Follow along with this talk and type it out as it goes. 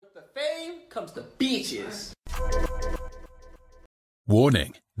comes to beaches.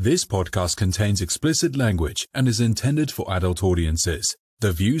 Warning, this podcast contains explicit language and is intended for adult audiences.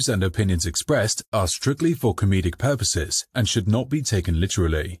 The views and opinions expressed are strictly for comedic purposes and should not be taken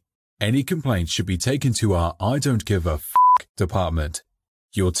literally. Any complaints should be taken to our I don't give a f*** department.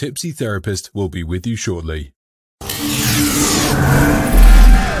 Your tipsy therapist will be with you shortly.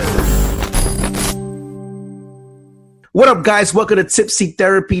 What up, guys? Welcome to Tipsy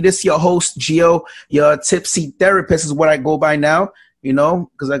Therapy. This is your host, Gio. Your tipsy therapist is what I go by now, you know,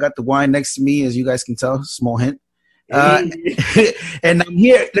 because I got the wine next to me, as you guys can tell. Small hint. And I'm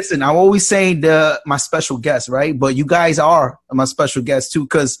here. Listen, I'm always saying my special guest, right? But you guys are my special guest, too,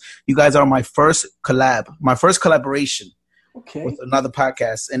 because you guys are my first collaboration with another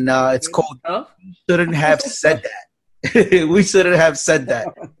podcast. And it's called We Shouldn't Have Said That. We shouldn't have said that.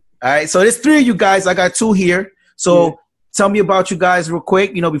 All right. So there's three of you guys. I got two here. So tell me about you guys real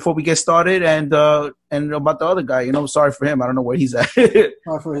quick, you know, before we get started, and about the other guy. You know, sorry for him. I don't know where he's at.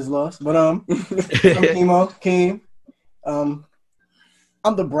 Sorry for his loss. But I'm Keem. I'm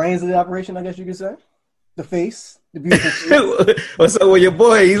the brains of the operation, I guess you could say. The face, the beautiful face. What's up with your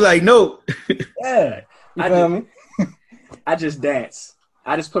boy? He's like, no. Yeah. You feel me? I just dance.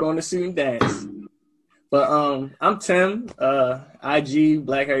 I just put on the suit and dance. But I'm Tim, IG,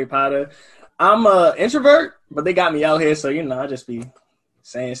 Black Harry Potter. I'm an introvert, but they got me out here, so, you know, I just be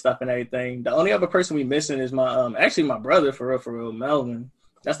saying stuff and everything. The only other person we missing is my actually my brother, for real, Melvin.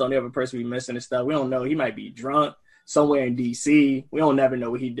 That's the only other person we missing and stuff. We don't know. He might be drunk somewhere in D.C. We don't never know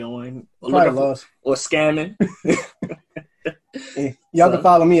what he doing. Or scamming. Y'all can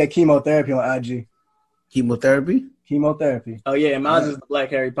follow me at Chemotherapy on IG. Chemotherapy? Chemotherapy. Oh, yeah, mine is Black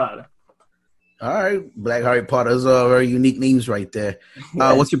Harry Potter. All right, Black Harry Potter. Those are very unique names right there.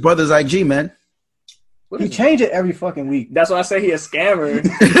 What's your brother's IG, man? He change it every fucking week. That's why I say he a scammer.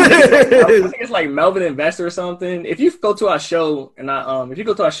 I think it's like Melvin Investor or something. If you go to our show,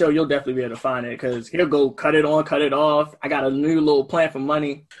 you'll definitely be able to find it because he'll go cut it on, cut it off. I got a new little plan for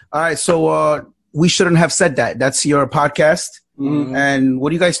money. All right, so We Shouldn't Have Said That. That's your podcast. Mm-hmm. And what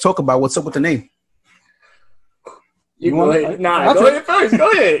do you guys talk about? What's up with the name? You go ahead. Go ahead first. Go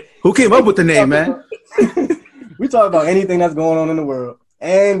ahead. Who came up with the name, man? We talk about anything that's going on in the world.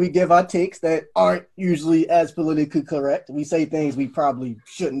 And we give our takes that aren't usually as politically correct. We say things we probably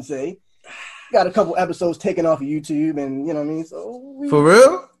shouldn't say. Got a couple episodes taken off of YouTube, and you know what I mean? So for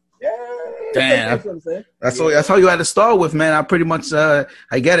real? Yeah. Damn. That's how you had to start with, man. I pretty much I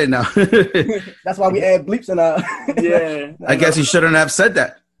get it now. That's why we add bleeps in our Yeah. I guess you shouldn't have said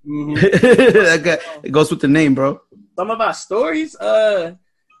that. Mm-hmm. It goes with the name, bro. Some of our stories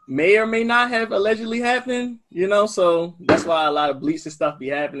may or may not have allegedly happened, you know, so that's why a lot of bleeps and stuff be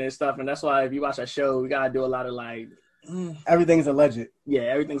happening and stuff, and that's why if you watch our show, we gotta do a lot of like everything's alleged. Yeah,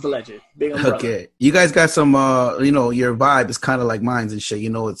 everything's alleged. Big umbrella. Okay, you guys got some you know, your vibe is kind of like mine and shit, you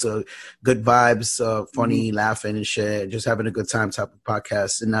know. It's a good vibes, funny, laughing and shit, just having a good time type of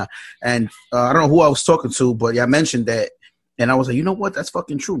podcast. And I don't know who I was talking to, but I mentioned that, and I was like, you know what, that's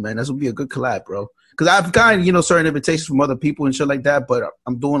fucking true, man. This would be a good collab, bro. Because I've gotten, you know, certain invitations from other people and shit like that, but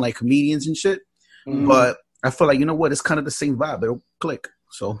I'm doing like comedians and shit. Mm-hmm. But I feel like, you know what, it's kind of the same vibe. It'll click.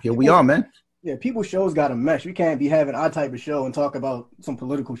 So here we are, man. Yeah, people's shows got to mesh. We can't be having our type of show and talk about some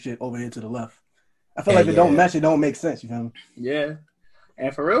political shit over here to the left. I feel like if it don't mesh, it don't make sense, you feel me? Yeah.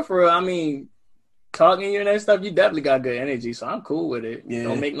 And for real, I mean, talking to you and that stuff, you definitely got good energy, so I'm cool with it. Yeah.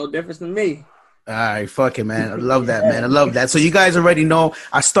 Don't make no difference to me. All right, fuck it, man. I love that, man. I love that. So you guys already know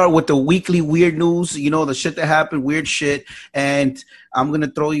I start with the weekly weird news, you know, the shit that happened, weird shit. And I'm going to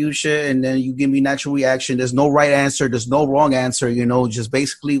throw you shit and then you give me natural reaction. There's no right answer. There's no wrong answer, you know, just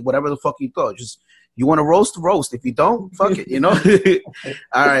basically whatever the fuck you thought. Just you want to roast. If you don't, fuck it, you know.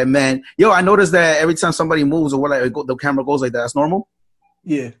 All right, man. Yo, I noticed that every time somebody moves or whatever, the camera goes like that. That's normal?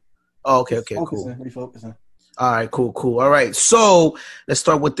 Yeah. Oh, okay, cool. Refocusing. All right, cool. All right, so let's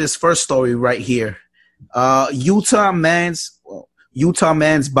start with this first story right here. Utah man's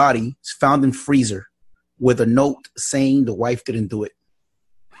body is found in freezer with a note saying the wife didn't do it.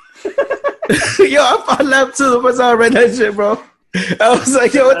 Yo, I laughed too the first time I read that shit, bro. I was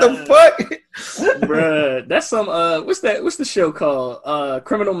like, yo, what the fuck? Bruh, that's some what's the show called?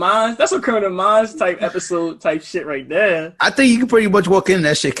 Criminal Minds? That's a Criminal Minds type episode type shit right there. I think you can pretty much walk in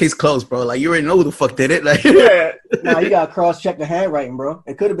that shit, case closed, bro. Like you already know who the fuck did it. Like yeah. Nah, you gotta cross check the handwriting, bro.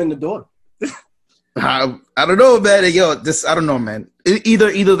 It could have been the daughter. I don't know, man. Yo, I don't know, man.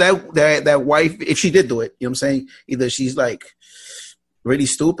 Either that wife, if she did do it, you know what I'm saying? Either she's like really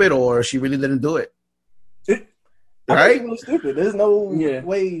stupid or she really didn't do it. Right? Really stupid. There's no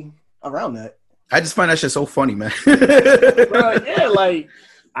way around that. I just find that shit so funny, man. Bro, yeah, like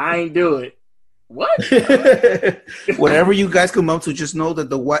I ain't do it. What? Whatever you guys come up to, just know that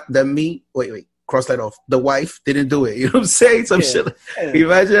wait, cross that off. The wife didn't do it. You know what I'm saying? Some shit.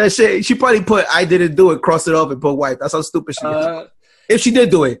 Imagine that shit. She probably put I didn't do it, cross it off, and put wife. That's how stupid she is. If she did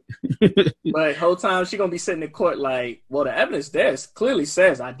do it. But whole time she gonna be sitting in court like, well, the evidence there clearly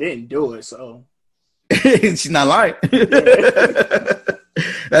says I didn't do it, so she's not lying.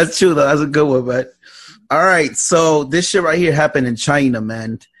 That's true though. That's a good one, man. All right, so this shit right here happened in China,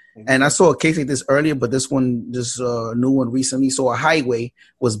 man. And I saw a case like this earlier, but this new one recently. So a highway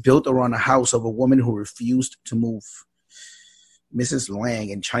was built around a house of a woman who refused to move. Mrs. Lang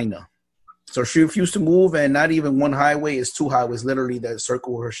in China. So she refused to move, and not even one highway, is two highways literally that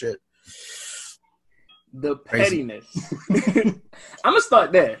circle her shit. The pettiness. I'm gonna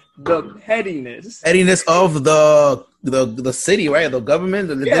start there. The pettiness. Pettiness of the city, right? The government.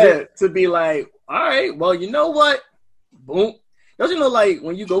 To be like, all right, well, you know what? Boom. Don't you know, like,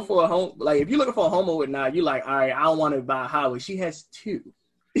 when you go for a home, like, if you're looking for a home or whatnot, you're like, all right, I don't want to buy a highway. She has two.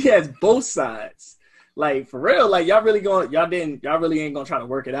 She has both sides. Like, for real, like, y'all really ain't gonna try to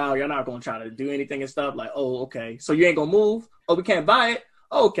work it out. Y'all not gonna try to do anything and stuff. Like, oh, okay. So you ain't gonna move? Oh, we can't buy it?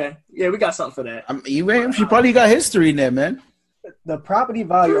 Oh, okay. Yeah, we got something for that. She probably got history in there, man. The property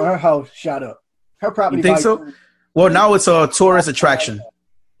value on her house shot up. Her property You think value. so? Well, now it's a tourist attraction.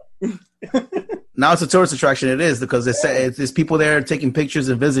 Now it's a tourist attraction. It is because there's people there taking pictures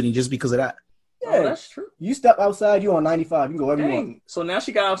and visiting just because of that. Yeah, Oh, that's true. You step outside, you on 95. You can go wherever you want. Dang. So now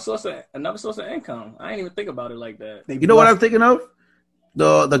she got another source of income. I didn't even think about it like that. They You know what blessed. I'm thinking of?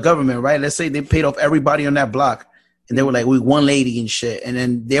 The government, right? Let's say they paid off everybody on that block, and they were like, we one lady and shit, and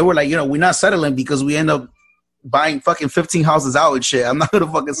then they were like, we're not settling because we end up buying fucking 15 houses out and shit. I'm not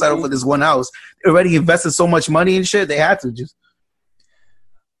gonna fucking settle for this one house. They already invested so much money and shit. They had to just.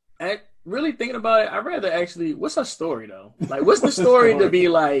 Really thinking about it, I'd rather actually. What's her story though? Like, what's the story to be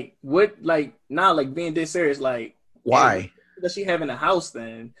like? What like not like being this serious? Like, Why? hey, does she have in the house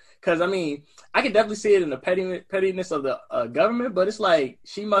then? Because I mean, I can definitely see it in the pettiness of the government, but it's like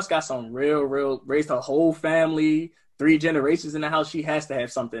she must got some real raised her whole family, 3 generations in the house. She has to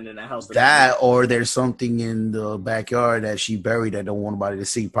have something in the house. That or there's something in the backyard that she buried that don't want nobody to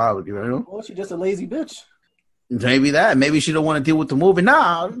see. Probably, you know. Well, she's just a lazy bitch. Maybe that. Maybe she don't want to deal with the moving.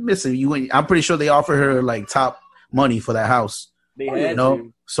 Nah, listen. I'm pretty sure they offer her like top money for that house. They had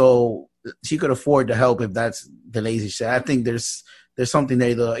to. So she could afford the help if that's the lazy shit. I think there's something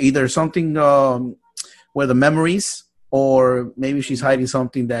there. Either something where the memories, or maybe she's hiding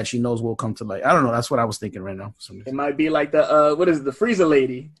something that she knows will come to light. I don't know. That's what I was thinking right now. It might be like the what is it, the freezer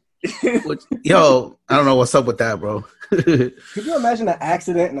lady? Yo, I don't know what's up with that, bro. Could you imagine an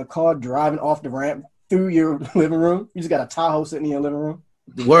accident in a car driving off the ramp through your living room? You just got a Tahoe sitting in your living room.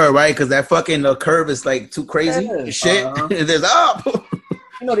 Word, right? Because that fucking curve is like too crazy. Yeah. Shit. There's up.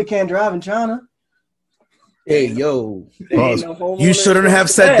 You know they can't drive in China. Hey, yo. Ain't no homeowner You shouldn't have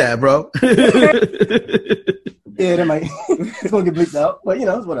said that, bro. Yeah, that might. It's gonna get bleeped out, but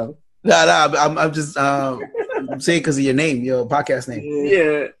it's whatever. Nah. I'm just I'm saying because of your name, your podcast name.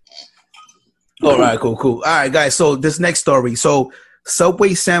 Yeah. All right, cool. All right, guys. So this next story. So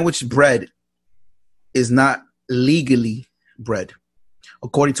Subway sandwich bread is not legally bread,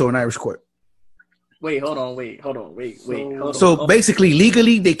 according to an Irish court. Wait, hold on. So basically,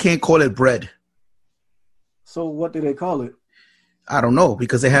 legally, they can't call it bread. So what do they call it? I don't know,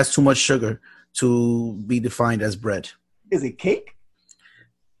 because it has too much sugar to be defined as bread. Is it cake?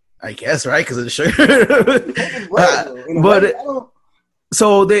 I guess, right? Because of the sugar.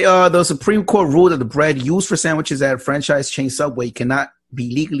 So the Supreme Court ruled that the bread used for sandwiches at franchise chain Subway cannot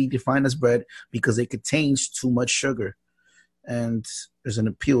be legally defined as bread because it contains too much sugar. And there's an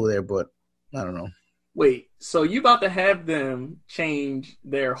appeal there, but I don't know. Wait, so you about to have them change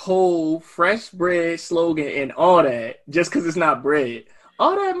their whole fresh bread slogan and all that just because it's not bread?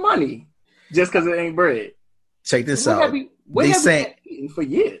 All that money just because it ain't bread. Check this out. They say for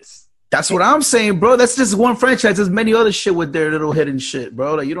years. That's what I'm saying, bro. That's just one franchise. There's many other shit with their little hidden shit,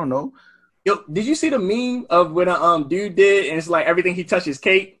 bro. Like, you don't know. Yo, did you see the meme of when a dude did and it's like everything he touches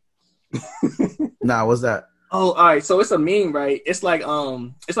cake? Nah, what's that? Oh, all right. So it's a meme, right? It's like a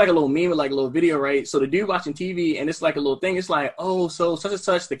little meme with like a little video, right? So the dude watching TV and it's like a little thing. It's like, oh, so such and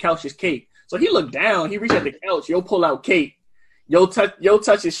such, the couch is cake. So he looked down, he reached at the couch, yo pull out cake. Yo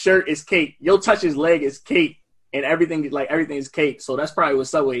touch his shirt is cake. Yo touch his leg is cake. And everything is cake. So that's probably what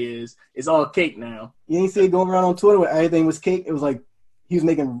Subway is. It's all cake now. You ain't see it going around on Twitter where everything was cake? It was like he was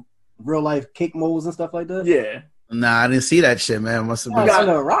making real life cake molds and stuff like that? Yeah. Nah, I didn't see that shit, man. Must have been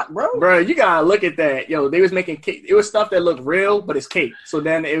a rock, bro. Bro, you gotta look at that. Yo, they was making cake. It was stuff that looked real, but it's cake. So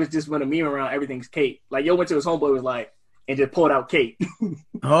then it was just when a meme around everything's cake. Like, yo went to his homeboy, was like, and just pulled out cake.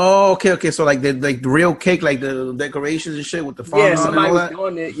 Oh, okay. So like the real cake, like the decorations and shit with the fondant and somebody all was that.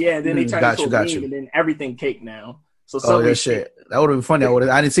 doing it. Yeah, then they turned it into a meme, and then everything cake now. So that shit. That would have been funny.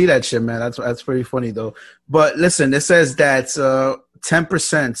 I didn't see that shit, man. That's pretty funny though. But listen, it says that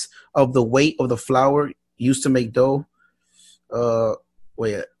 10% of the weight of the flour used to make dough.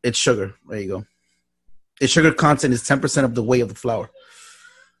 It's sugar. There you go. Its sugar content is 10% of the weight of the flour.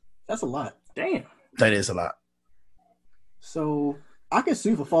 That's a lot. Damn. That is a lot. So I can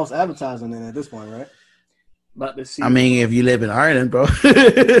sue for false advertising then at this point, right? About to see. I mean, if you live in Ireland, bro.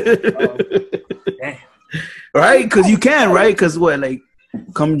 Damn. Right? Because you can, right? Because like,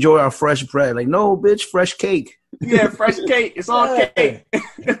 come enjoy our fresh bread. Like, no, bitch, fresh cake. Yeah, fresh cake. It's all cake.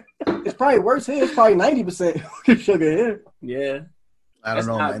 It's probably worse here. It's probably 90% sugar here. Yeah. I don't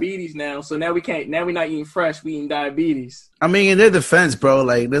know, diabetes now. So now we can't. Now we're not eating fresh. We eating diabetes. I mean, in their defense, bro,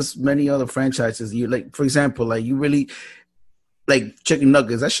 like there's many other franchises. You like, for example, like you really like chicken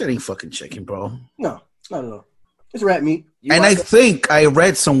nuggets. That shit ain't fucking chicken, bro. No, not at all. It's rat meat. I think I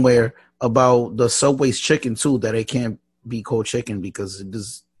read somewhere about the Subway's chicken too that it can't be called chicken because it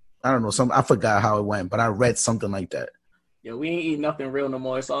just, I don't know, I forgot how it went, but I read something like that. Yeah, we ain't eating nothing real no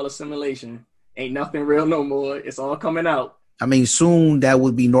more. It's all assimilation. Ain't nothing real no more. It's all coming out. I mean, soon that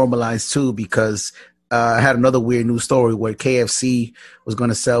would be normalized too because I had another weird news story where KFC was going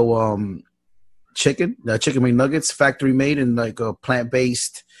to sell chicken McNuggets, factory made and like a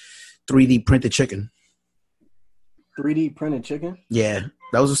plant-based 3D printed chicken. 3D printed chicken? Yeah,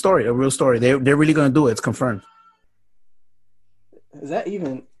 that was a real story. They're really going to do it. It's confirmed. Is that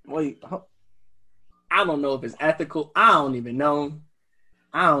even, I don't know if it's ethical. I don't even know.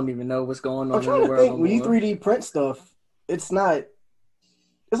 I don't even know what's going on I'm trying in the to world. think, when you 3D print stuff, it's like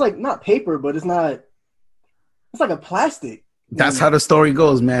not paper, but it's like a plastic. That's how the story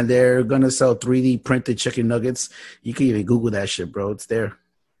goes, man. They're going to sell 3D printed chicken nuggets. You can even Google that shit, bro. It's there.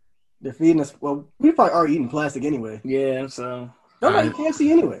 They're feeding us. Well, we probably are eating plastic anyway. Yeah, so. No, you can't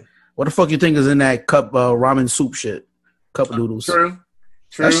see anyway. What the fuck you think is in that cup ramen soup shit? Cup noodles. True.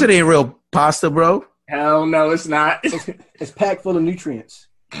 That shit ain't real pasta, bro. Hell no, it's not. It's packed full of nutrients.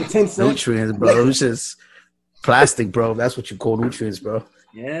 For 10 cents. Nutrients, bro. It's just plastic, bro. That's what you call nutrients, bro.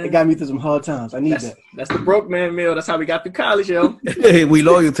 Yeah. It got me through some hard times. I need that. That's the broke man meal. That's how we got through college, yo. We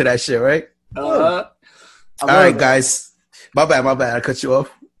loyal to that shit, right? All right, guys. My bad. I cut you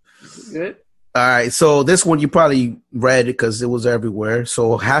off. Good. All right. So this one you probably read because it was everywhere.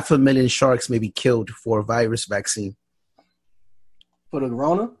 So 500,000 sharks may be killed for a virus vaccine. For the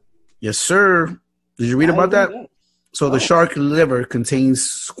corona? Yes, sir. Did you read about that? So the shark liver contains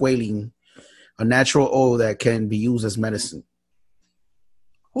squalene, a natural oil that can be used as medicine.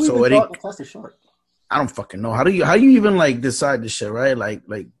 Who even thought to test a shark? I don't fucking know. How do you even like decide this shit, right? Like,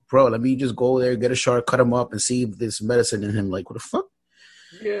 bro, let me just go there, get a shark, cut him up, and see if there's medicine in him. Like, what the fuck?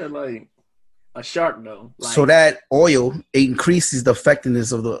 Yeah, like a shark though. Like, so that oil increases the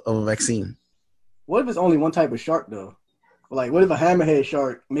effectiveness of a vaccine. What if it's only one type of shark though? Like, what if a hammerhead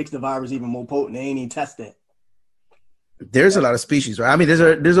shark makes the virus even more potent? They ain't even test it. There's a lot of species, right? I mean,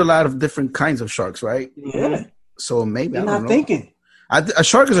 there's a lot of different kinds of sharks, right? Yeah. So maybe I'm I don't not know. thinking. A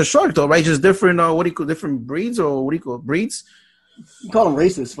shark is a shark, though, right? Just different. Different breeds, or what do you call breeds? You call them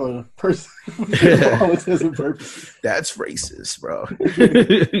racist for the person. That's racist, bro.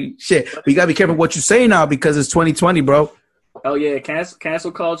 Shit, but you gotta be careful what you say now because it's 2020, bro. Oh yeah,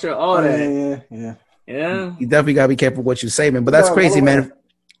 cancel culture, all that. Yeah. You definitely gotta be careful what you say, man. But that's crazy, man.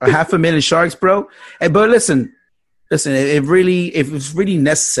 500,000 sharks, bro. Hey, but listen. If it's really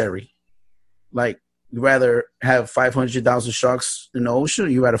necessary, like you rather have 500,000 sharks in the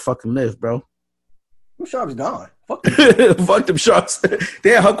ocean, you rather fucking live, bro. Them sharks gone. Fuck them. Fuck them sharks.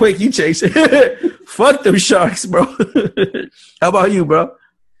 Damn, how quick you chase. Fuck them sharks, bro. How about you, bro?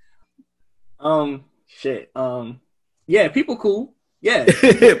 Shit. Yeah, people cool. Yeah.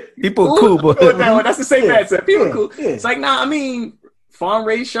 People cool, but that's the same answer. People cool. Yeah. It's like, nah, I mean, farm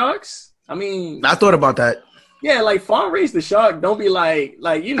raised sharks. I mean, I thought about that. Yeah, like farm raise the shark. Don't be like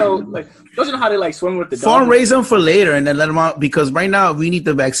don't you know how they like swim with the farm dog? Raise them for later and then let them out because right now we need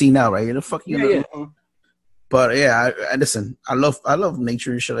the vaccine now, right? The fuck you know. Yeah. But yeah, I listen. I love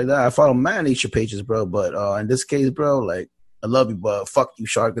nature and shit like that. I follow my nature pages, bro. But in this case, bro, like I love you, but fuck you,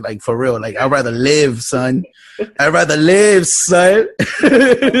 shark. Like for real, like I'd rather live, son. I'd rather live, son.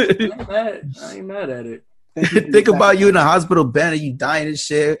 I ain't mad at it. Think about you in the hospital bed and you dying and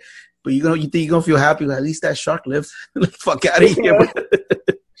shit. But you think you're gonna feel happy? Like, at least that shark lived. Fuck out of here, bro.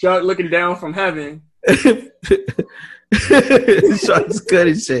 Shark looking down from heaven. Shark's good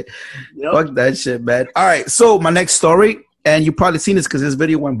and shit. Yep. Fuck that shit, man. All right, so my next story. And you probably seen this because this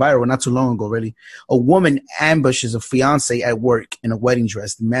video went viral not too long ago, really. A woman ambushes a fiance at work in a wedding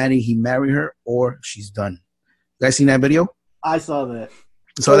dress. He marry her or she's done. You guys seen that video? I saw that.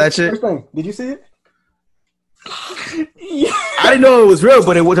 Saw that shit? First thing, did you see it? Yeah. I didn't know it was real,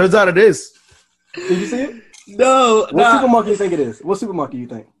 but it turns out it is. Did you see it? No. What supermarket do you think it is? What supermarket do you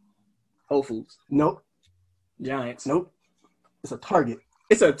think? Whole Foods. Nope. Giants. Nope. It's a Target.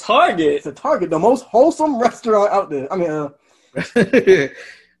 It's a Target. It's a Target, the most wholesome restaurant out there. I mean,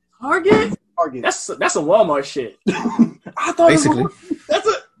 Target? Target. That's some Walmart shit. I thought Basically. That's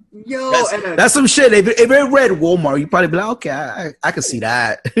a yo. That's some shit. If it read Walmart, you probably be like, okay, I can see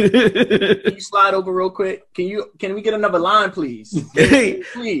that. Can you slide over real quick? Can we get another line, please?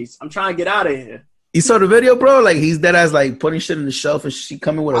 Please. I'm trying to get out of here. You saw the video, bro? Like he's dead ass like putting shit in the shelf and she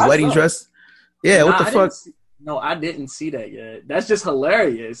coming with a wedding dress. Yeah, what the fuck? No, I didn't see that yet. That's just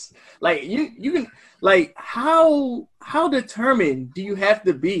hilarious. Like you can like how determined do you have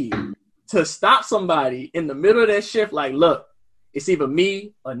to be to stop somebody in the middle of that shift? Like, look, it's either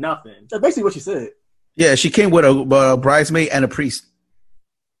me or nothing. That's basically what she said. Yeah, she came with a bridesmaid and a priest.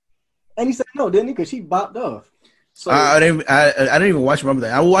 And he said no, didn't he? Because she bopped off. So I didn't even remember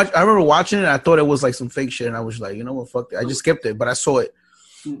that. I remember watching it. And I thought it was like some fake shit, and I was like, you know what, fuck that. I just skipped it, but I saw it.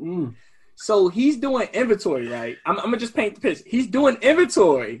 Mm-mm. So he's doing inventory, right? I'm gonna just paint the picture. He's doing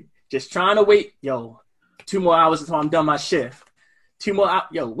inventory, just trying to wait. Yo, 2 more hours until I'm done my shift. 2 more hours.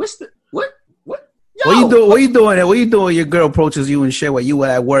 Yo, what's the what? Yo. What you doing? What you doing? What you doing? Your girl approaches you and shit while you were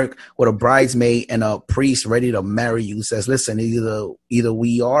at work with a bridesmaid and a priest ready to marry you. Says, listen, either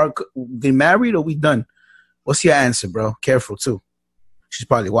we are getting married or we done. What's your answer, bro? Careful too. She's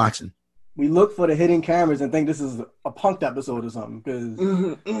probably watching. We look for the hidden cameras and think this is a Punk'd episode or something.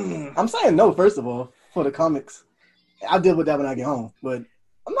 Because I'm saying no, first of all, for the comics. I'll deal with that when I get home. But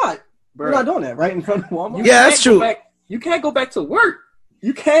I'm not. Bro. We're not doing that right in front of Walmart. Yeah, that's true. You can't go back to work.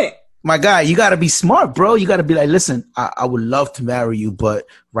 You can't. My guy, you got to be smart, bro. You got to be like, listen, I would love to marry you, but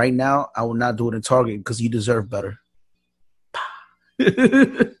right now I will not do it in Target because you deserve better.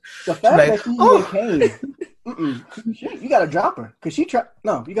 The fact that she even came, you got to drop her. Because she tried.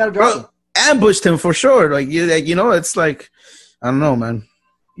 No, you got to drop her. Ambushed him for sure. Like you know, it's like, I don't know, man.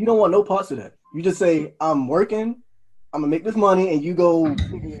 You don't want no parts of that. You just say, I'm working, I'm going to make this money, and you go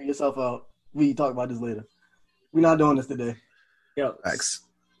figure yourself out. We talk about this later. We're not doing this today. Yo, thanks.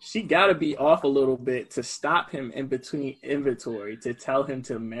 She got to be off a little bit to stop him in between inventory to tell him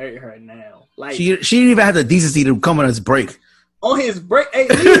to marry her now. Like she didn't even have the decency to come on his break. On his break, hey,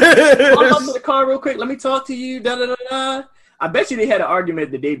 I'm up to the car real quick. Let me talk to you. Da da da da. I bet you they had an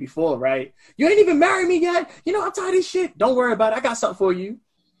argument the day before, right? You ain't even married me yet. You know I'm tired of this shit. Don't worry about it. I got something for you.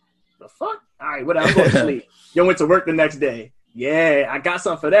 The fuck? All right, whatever. I'm going to sleep. You went to work the next day. Yeah, I got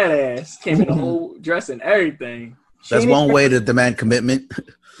something for that ass. Came in the whole dress and everything. That's one way to demand commitment.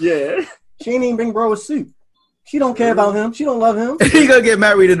 Yeah. She ain't even bring bro a suit. She don't care about him. She don't love him. He gonna get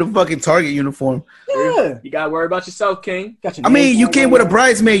married in a fucking Target uniform. Yeah. You gotta worry about yourself, King. I mean, you came with a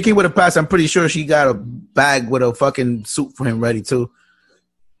bridesmaid, you came with a pass. I'm pretty sure she got a bag with a fucking suit for him ready too.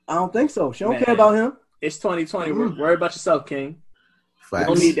 I don't think so. She don't care about him. It's 2020. Worry about yourself, King. Facts.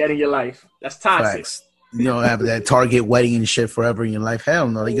 You don't need that in your life. That's toxic. Facts. You don't have that Target wedding and shit forever in your life. Hell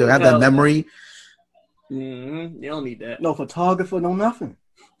no. You have that memory. You don't need that. No photographer, no nothing.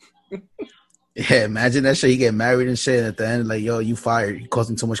 Yeah, imagine that shit. You get married and shit, and at the end, like, yo, you fired. You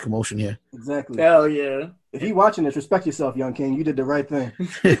causing too much commotion here. Exactly. Hell yeah. If you watching this, respect yourself, young king. You did the right thing.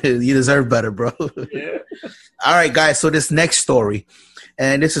 You deserve better, bro. Yeah. All right, guys. So this next story,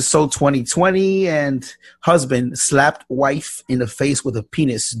 and this is so 2020, and husband slapped wife in the face with a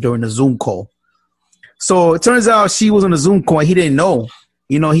penis during a Zoom call. So it turns out she was on a Zoom call. He didn't know.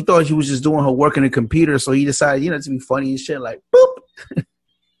 You know, he thought she was just doing her work on the computer. So he decided, you know, to be funny and shit, like, boop.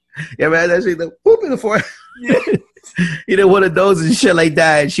 Yeah, man, that shit, like, whoop in the forehead. Yeah. He did one of those and shit like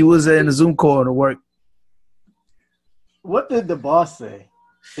that. And she was in a Zoom call to work. What did the boss say?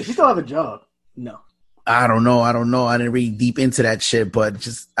 Does she still have a job? No. I don't know. I didn't read deep into that shit, but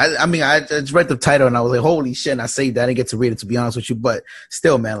I just read the title and I was like, holy shit. And I saved that. I didn't get to read it, to be honest with you. But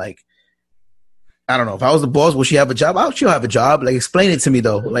still, man, like, I don't know. If I was the boss, will she have a job? She'll have a job. Like, explain it to me,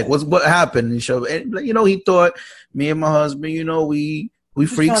 though. Like, what happened? And you know, he thought me and my husband, you know, we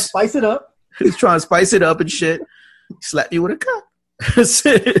freaks. Trying to spice it up. He's trying to spice it up and shit. Slap you with a cup. That's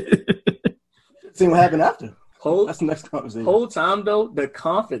it. See what happened after. That's the next conversation. Whole time though, the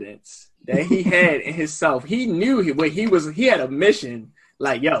confidence that he had in himself, he knew he had a mission.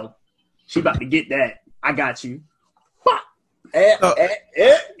 Like, yo, she about to get that. I got you. You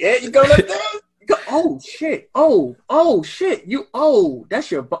go like that. Oh shit. Oh shit.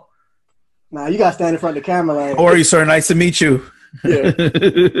 That's your. Nah, you gotta stand in front of the camera like. How are you, sir? Nice to meet you.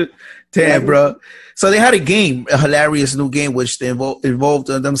 Yeah. Damn, bro. So they had a game, a hilarious new game, which they involved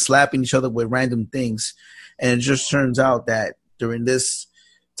them slapping each other with random things. And it just turns out that during this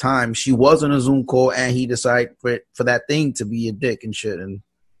time, she was on a Zoom call, and he decided for that thing to be a dick and shit. And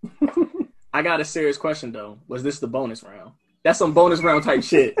I got a serious question, though. Was this the bonus round? That's some bonus round type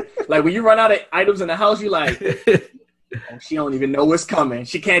shit. Like, when you run out of items in the house, you like, oh, she don't even know what's coming.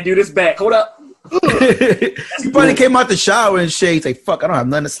 She can't do this back. Hold up. He probably came out the shower and shit. He's like, fuck, I don't have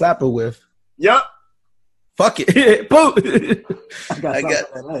nothing to slap her with. Yep. Fuck it. Boom. I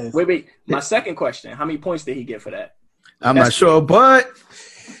got Wait. My second question. How many points did he get for that? I'm not sure, but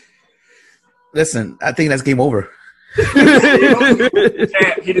listen, I think that's game over. He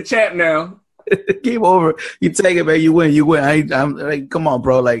the champ now. Game over. You take it, man. You win. I'm like, come on,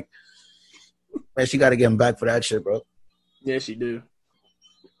 bro. Like, man, she got to get him back for that shit, bro. Yeah, she do.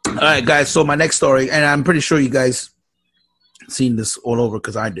 All right, guys. So my next story, and I'm pretty sure you guys seen this all over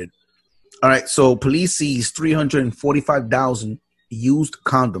because I did. All right. So police seized 345,000 used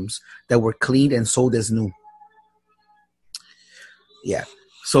condoms that were cleaned and sold as new. Yeah.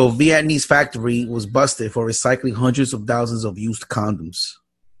 So Vietnamese factory was busted for recycling hundreds of thousands of used condoms.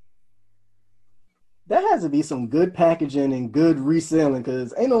 That has to be some good packaging and good reselling,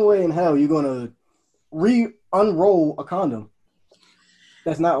 because ain't no way in hell you're gonna unroll a condom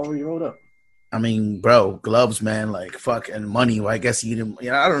that's not already rolled up. I mean, bro, gloves, man, like fucking money. Well, I guess you didn't.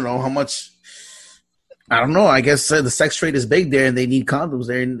 I don't know how much. I don't know. I guess the sex trade is big there, and they need condoms.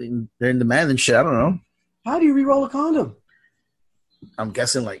 They're in demand and shit. I don't know. How do you re-roll a condom? I'm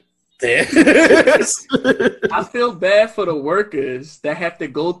guessing like there. I feel bad for the workers that have to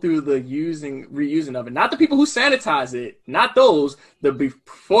go through the reusing of it. Not the people who sanitize it. Not those. The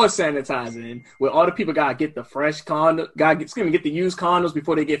before sanitizing, where all the people gotta get the fresh condom, get the used condoms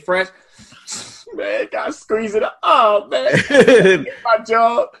before they get fresh. Man, gotta squeeze it up. Oh man, my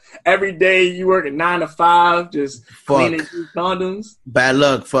job every day. You working 9 to 5, just cleaning used condoms. Bad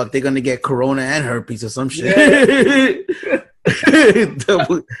luck. Fuck, they're gonna get corona and herpes or some shit. Yeah.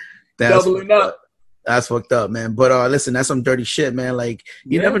 Doubling up. That's fucked up, man. But listen, that's some dirty shit, man. Like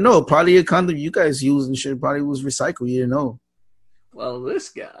you never know. Probably a condom you guys use and shit probably was recycled. You didn't know. Well, this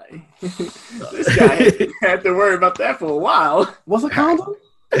guy had to worry about that for a while. What's a condom?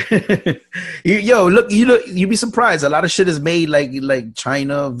 You'd be surprised. A lot of shit is made like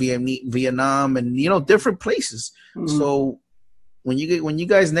China, Vietnam, and different places. Mm-hmm. So when you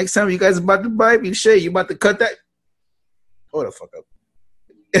guys next time you guys about to buy me shit, you about to cut that. Hold the fuck up.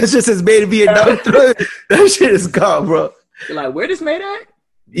 It's just as made in Vietnam. That shit is gone, bro. You're like, where this made at?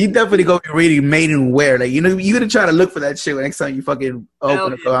 You definitely gonna be reading made in where. Like, you're gonna try to look for that shit next time you fucking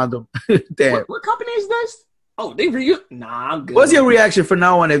open a condom. Damn. What company is this? Oh, they reuse. Nah, I'm good. What's your reaction from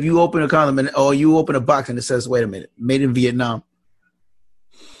now on if you open a condom or you open a box and it says, "Wait a minute, made in Vietnam"?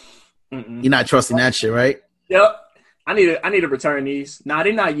 You're not trusting that shit, right? Yep. I need to return these. Nah,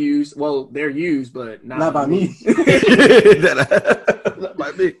 they're not used. Well, they're used, but not by me. Not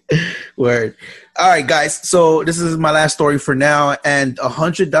by me. Word. All right, guys. So this is my last story for now. And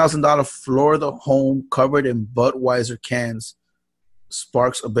 $100,000 Florida home covered in Budweiser cans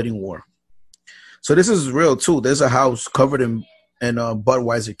sparks a bidding war. So this is real too. There's a house covered in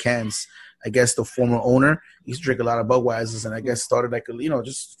Budweiser cans. I guess the former owner used to drink a lot of Budweisers, and I guess started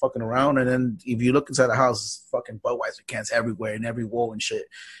just fucking around. And then if you look inside the house, it's fucking Budweiser cans everywhere in every wall and shit,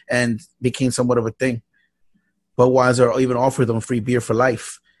 and became somewhat of a thing. Budweiser even offered them free beer for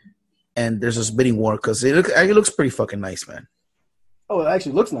life, and there's this bidding war because it looks pretty fucking nice, man. Oh, it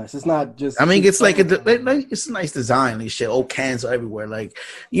actually looks nice. It's not just. I mean, it's like it's a nice design and shit. Old cans are everywhere. Like,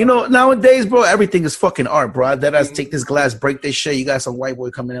 nowadays, bro, everything is fucking art, bro. That has take this glass, break this shit. You got some white boy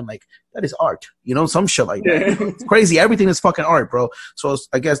coming in like that is art. Some shit like that. It's crazy. Everything is fucking art, bro. So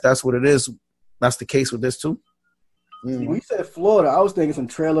I guess that's what it is. That's the case with this too. When you said Florida, I was thinking some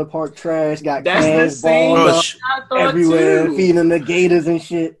trailer park trash. Got that's cans, the same balls everywhere, too. feeding them the gators and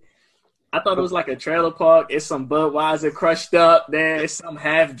shit. I thought it was like a trailer park. It's some Budweiser crushed up. There's some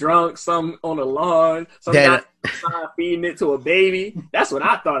half drunk, some on the lawn, some guy feeding it to a baby. That's what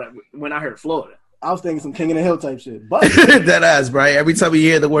I thought when I heard Florida. I was thinking some King of the Hill type shit. But that ass, bro. Every time you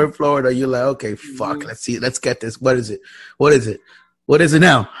hear the word Florida, you're like, okay, fuck. Let's see. Let's get this. What is it? What is it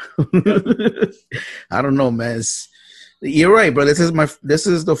now? I don't know, man. You're right, bro. This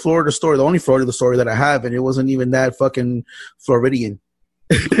is the Florida story, the only Florida story that I have, and it wasn't even that fucking Floridian.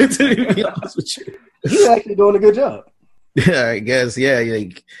 To be honest with you. He's actually doing a good job. Yeah, I guess. Yeah,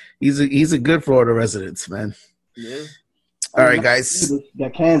 like he's a good Florida resident, man. Yeah. All right, guys.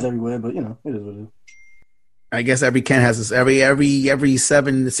 Got cans everywhere, but it is what it is. I guess every can has this. Every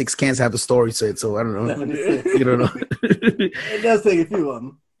 7 to 6 cans have a story to it. So I don't know. You don't know. It does take a few of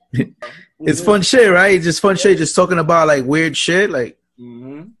them. It's fun shit, right? Just fun shit. Just talking about like weird shit. Like,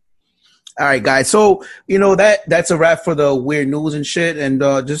 all right, guys. So that's a wrap for the weird news and shit. And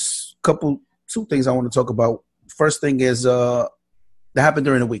just two things I want to talk about. First thing is that happened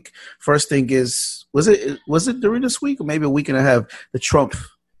during the week. First thing is was it during this week or maybe a week and a half? The Trump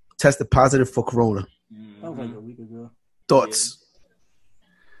tested positive for corona. That was like a week ago. Thoughts?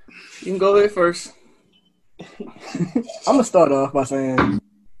 You can go ahead first. I'm gonna start off by saying,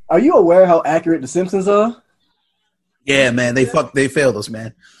 are you aware how accurate the Simpsons are? Yeah, man, they failed us,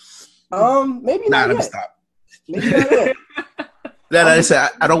 man. Maybe not. Let me yet. stop. Maybe not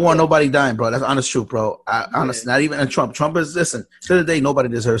yet. I don't want nobody dying, bro. That's honest truth, bro. Honestly, not even Trump. Trump is listen. To the day, nobody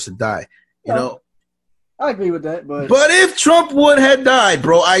deserves to die. You know. I agree with that, but if Trump would have died,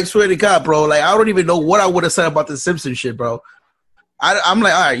 bro, I swear to God, bro, like I don't even know what I would have said about the Simpsons shit, bro. I'm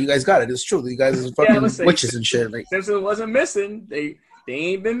like, all right, you guys got it. It's true. You guys are fucking witches and shit. Like Simpsons wasn't missing. They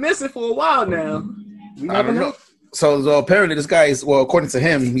ain't been missing for a while now. I don't know. So apparently this guy is, well, according to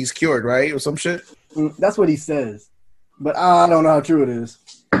him, he's cured, right, or some shit. That's what he says, but I don't know how true it is.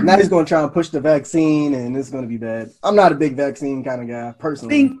 Now he's going to try and push the vaccine, and it's going to be bad. I'm not a big vaccine kind of guy,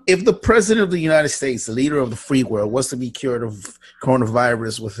 personally. I think if the president of the United States, the leader of the free world, was to be cured of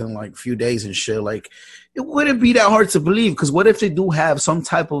coronavirus within like a few days and shit, like it wouldn't be that hard to believe. Because what if they do have some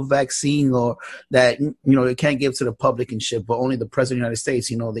type of vaccine or that they can't give to the public and shit, but only the president of the United States,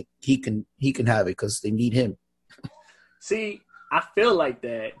 that he can have it because they need him. See, I feel like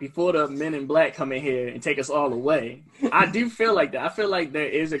that before the men in black come in here and take us all away. I do feel like that. I feel like there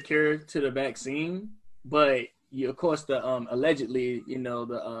is a cure to the vaccine, but of course, the allegedly,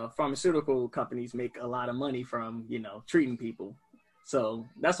 the pharmaceutical companies make a lot of money from treating people. So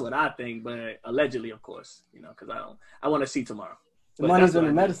that's what I think. But allegedly, of course, because I want to see tomorrow. The money's in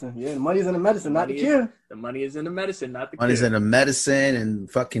the medicine. Yeah, the money's in the medicine, not the cure. The money is in the medicine, not the cure. Money's in the medicine and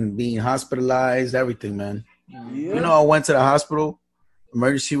fucking being hospitalized, everything, man. Yeah. I went to the hospital,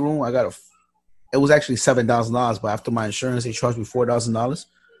 emergency room. It was actually $7,000, but after my insurance, they charged me $4,000.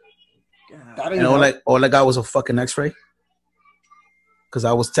 And all I got was a fucking X-ray. Because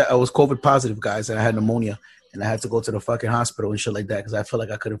I was COVID positive, guys, and I had pneumonia, and I had to go to the fucking hospital and shit like that because I felt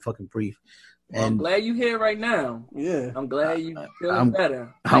like I couldn't fucking breathe. Well, I'm glad you're here right now. Yeah. I'm glad you feeling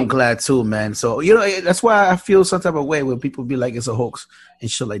better. I'm glad too, man. So, that's why I feel some type of way when people be like, it's a hoax and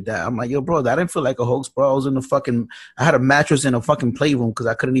shit like that. I'm like, yo, bro, that didn't feel like a hoax, bro. I had a mattress in a fucking playroom because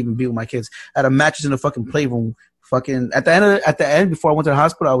I couldn't even be with my kids. I had a mattress in a fucking playroom. Fucking at the end, before I went to the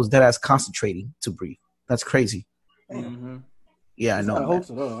hospital, I was dead ass concentrating to breathe. That's crazy. Mm-hmm. Yeah, I know. I hope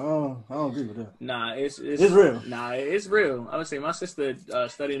so. I don't agree with that. Nah, it's real. Nah, it's real. I would say my sister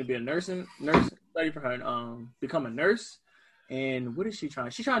studying to be a nurse, study for her become a nurse. And what is she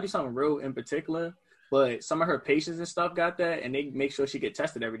trying? She's trying to do something real in particular. But some of her patients and stuff got that, and they make sure she get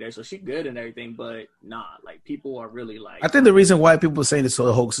tested every day, so she good and everything. But nah, like people are really like. I think the reason why people are saying it's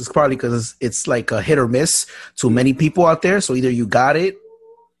a hoax is probably because it's like a hit or miss to many people out there. So either you got it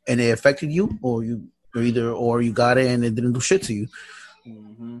and it affected you, or you got it and it didn't do shit to you.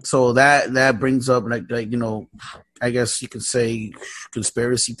 Mm-hmm. So that brings up like I guess you could say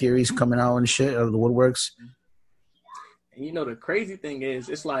conspiracy theories coming out and shit out of the woodworks. And the crazy thing is,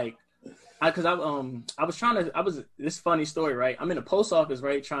 it's like. This funny story, right? I'm in the post office,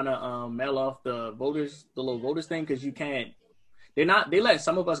 right, trying to mail off the little voters thing, because you can't. They let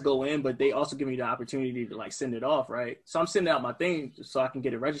some of us go in, but they also give me the opportunity to like send it off, right? So I'm sending out my thing so I can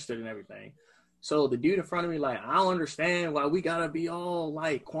get it registered and everything. So the dude in front of me, like, I don't understand why we gotta be all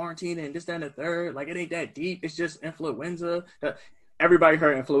like quarantined and this, that, and the third. Like, it ain't that deep. It's just influenza. Everybody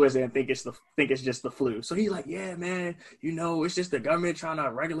heard influenza and think it's just the flu. So he's like, yeah, man, it's just the government trying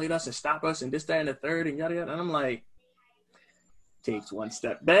to regulate us and stop us and this, that, and the third and yada, yada. And I'm like, takes one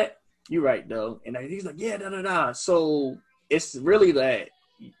step back. You're right, though. And he's like, yeah, da, da, da. So it's really that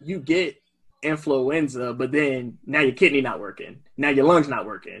you get influenza, but then now your kidney not working. Now your lungs not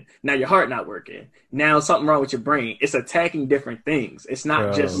working. Now your heart not working. Now something wrong with your brain. It's attacking different things. It's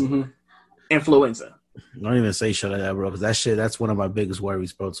not just influenza. Don't even say shit like that, bro, because that's one of my biggest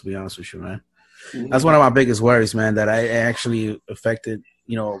worries, bro, to be honest with you, man. Mm-hmm. That's one of my biggest worries, man, that I actually affected,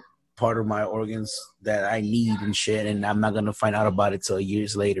 part of my organs that I need and shit, and I'm not going to find out about it till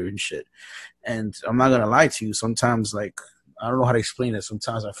years later and shit. And I'm not going to lie to you. Sometimes, like, I don't know how to explain it.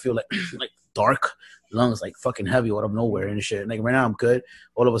 Sometimes I feel like dark lungs, like fucking heavy out of nowhere and shit. Like right now I'm good.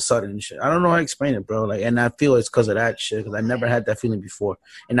 All of a sudden and shit. I don't know how to explain it, bro. Like, and I feel it's because of that shit, because I never had that feeling before.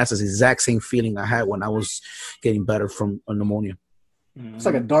 And that's the exact same feeling I had when I was getting better from a pneumonia. It's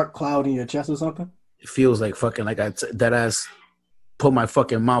like a dark cloud in your chest or something. it feels like fucking like that ass put my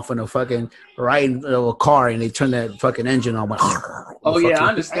fucking mouth in a fucking right in a car and they turn that fucking engine on. Oh yeah, I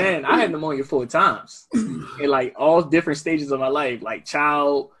understand. I had pneumonia 4 times in like all different stages of my life, like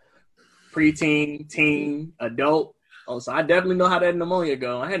child, preteen, teen, adult. Oh, so I definitely know how that pneumonia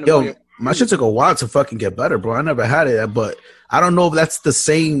go. I had pneumonia. Yo, my shit took a while to fucking get better, bro. I never had it, but I don't know if that's the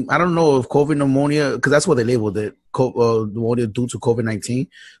same. I don't know if COVID pneumonia, because that's what they labeled it, pneumonia due to COVID-19.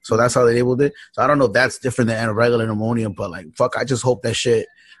 So that's how they labeled it. So I don't know if that's different than regular pneumonia, but like, fuck, I just hope that shit.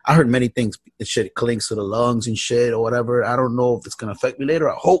 I heard many things. That shit clings to the lungs and shit or whatever. I don't know if it's gonna affect me later.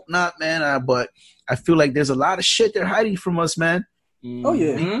 I hope not, man. But I feel like there's a lot of shit they're hiding from us, man. Oh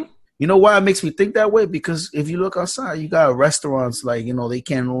yeah. Mm-hmm. You know why it makes me think that way? Because if you look outside, you got restaurants like, you know, they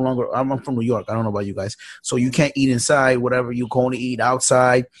can no longer. I'm from New York. I don't know about you guys. So you can't eat inside, whatever. You can only eat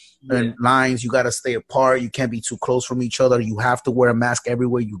outside. Yeah. And lines, you got to stay apart. You can't be too close from each other. You have to wear a mask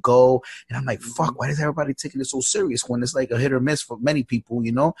everywhere you go. And I'm like, fuck, why is everybody taking it so serious when it's like a hit or miss for many people,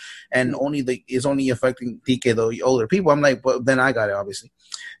 you know? And it's only affecting DK, the older people. I'm like, but then I got it, obviously.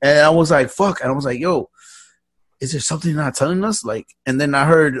 And I was like, fuck. And I was like, yo, is there something not telling us? Like, and then I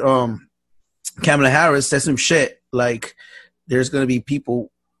heard Kamala Harris said some shit like there's gonna be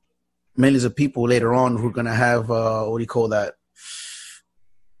people, millions of people later on who are gonna have what do you call that?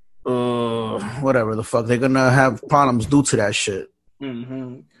 Whatever the fuck, they're gonna have problems due to that shit.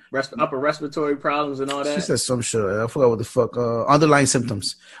 Mm-hmm. Upper respiratory problems and all that. She said some shit. I forgot what the fuck. Underlying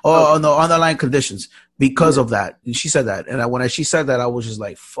symptoms. Oh no, underlying conditions because of that. And she said that, and when she said that, I was just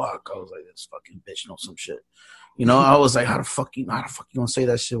like, fuck. I was like, this fucking bitch knows some shit. You know, I was like, how the fuck you gonna say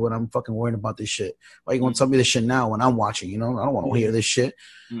that shit when I'm fucking worried about this shit? Why you gonna tell me this shit now when I'm watching? You know, I don't want to hear this shit.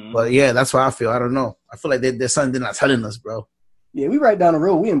 Mm-hmm. But yeah, that's how I feel. I don't know. I feel like there's something they're not telling us, bro. Yeah, we right down the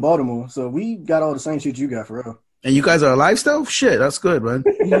road. We in Baltimore, so we got all the same shit you got for real. And you guys are alive still? Shit, that's good, man.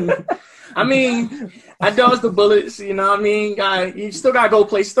 I mean, I dodged the bullets. You know what I mean? You still gotta go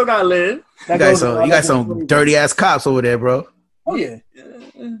place. Still gotta live. You got some dirty ass cops over there, bro. Oh yeah,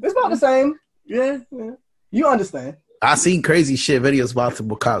 it's about the same. Yeah. You understand. I seen crazy shit videos about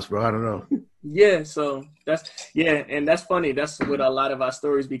the cops, bro. I don't know. Yeah, so and that's funny. That's what a lot of our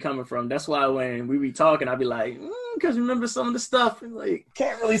stories be coming from. That's why when we be talking, I be like, because remember some of the stuff. And like,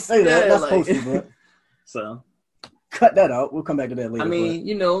 can't really say that. That's supposed to, bro. So cut that out. We'll come back to that later. I mean,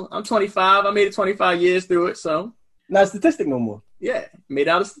 you know, I'm 25. I made it 25 years through it, so not a statistic no more. Yeah, made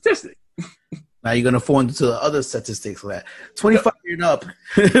out a statistic. Now you're gonna fall into the other statistics for that. 25 and up,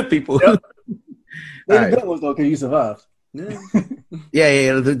 people. Yep. They're the good ones though, because you survived.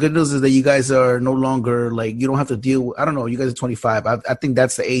 Yeah. The good news is that you guys are no longer like you don't have to deal with. I don't know. You guys are 25. I think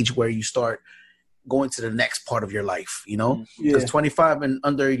that's the age where you start going to the next part of your life. You know, because 25 and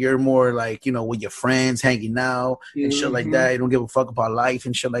under, you're more like with your friends, hanging out and shit like that. You don't give a fuck about life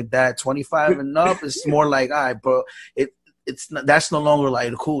and shit like that. 25 and up, it's more like, all right, bro. That's no longer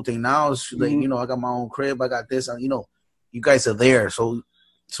like the cool thing. Now it's like I got my own crib. I got this. And, you guys are there, so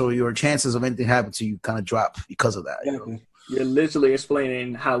your chances of anything happening to you kind of drop because of that. Exactly. You're literally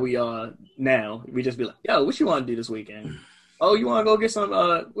explaining how we are now. We just be like, yo, what you want to do this weekend? Oh, you want to go get some,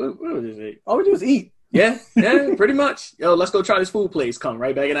 what is it? All we do is eat. Yeah, pretty much. Yo, let's go try this food place. Come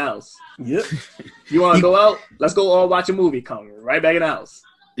right back in the house. Yep. You want to go out? Let's go all watch a movie. Come right back in the house.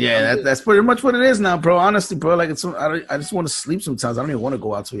 Yeah, that's pretty much what it is now, bro. Honestly, bro, like I just want to sleep sometimes. I don't even want to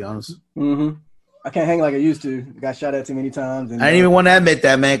go out, to be honest. Mm-hmm. I can't hang like I used to. Got shot at too many times. And, I didn't even want to admit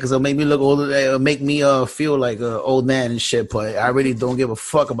that, man, because it'll make me look older. It'll make me feel like an old man and shit. But I really don't give a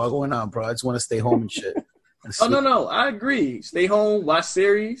fuck about going out, bro. I just want to stay home and shit. Oh, no. I agree. Stay home, watch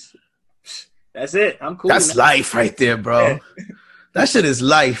series. That's it. I'm cool. That's life right there, bro. That shit is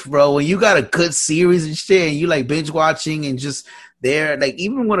life, bro. When you got a good series and shit and you like binge watching and just there, like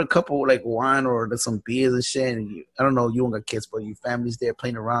even with a couple like wine or some beers and shit, and I don't know, you don't got kids, but your family's there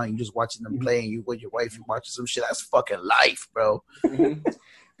playing around, you just watching them play, and you with your wife, you watching some shit. That's fucking life, bro.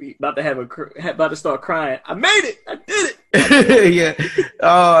 About to start crying. I made it. I did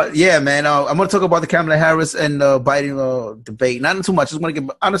it. Yeah, man. I'm gonna talk about the Kamala Harris and Biden debate. Not too much. I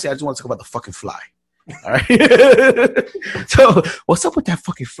just want to talk about the fucking fly. All right. So, what's up with that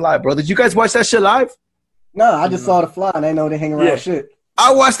fucking fly, bro? Did you guys watch that shit live? No, I just saw the fly and I know they hang around shit.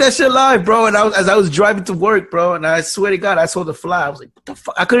 I watched that shit live, bro, and as I was driving to work, bro, and I swear to God, I saw the fly. I was like, what the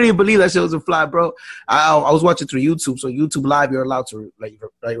fuck? I couldn't even believe that shit was a fly, bro. I was watching through YouTube, so YouTube Live, you're allowed to like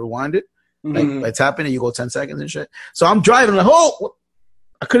rewind it, like tap in and you go 10 seconds and shit. So I'm driving, like, what?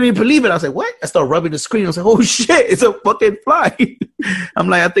 I couldn't even believe it. I was like, what? I started rubbing the screen. I was like, oh shit, it's a fucking fly. I'm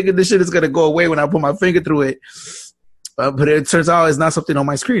like, I think this shit is gonna go away when I put my finger through it, but it turns out it's not something on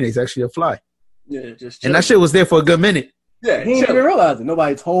my screen. It's actually a fly. Yeah, just and that shit was there for a good minute. Yeah, he didn't even realize it.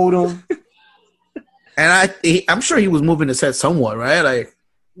 Nobody told him. And I'm sure he was moving his head somewhat, right? Like,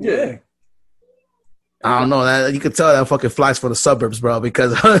 Yeah. I don't know. That you could tell that fucking flies for the suburbs, bro.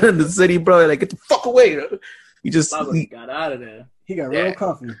 Because in the city, bro, like, get the fuck away. He just got out of there. He got real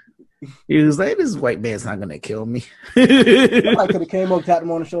comfy. He was like, "This white man's not gonna kill me." Somebody could have came up, tapped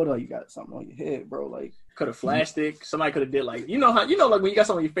him on the shoulder. Like, you got something on your head, bro. Like, could have flashed it. Somebody could have did like, like when you got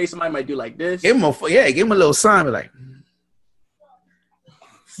something on your face, somebody might do like this. Give him a little sign, but like,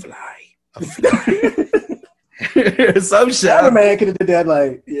 fly. Some shit. Spider-Man could have did that.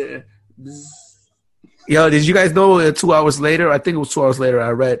 Like, yeah. Yo, did you guys know 2 hours later? I think it was 2 hours later. I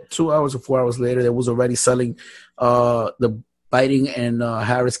read 2 hours or 4 hours later, they was already selling the Biden and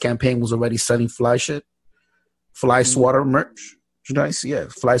Harris campaign was already selling fly swatter merchandise. Yeah,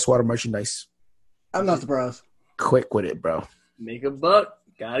 fly swatter merchandise. I'm not surprised. Quick with it, bro. Make a buck.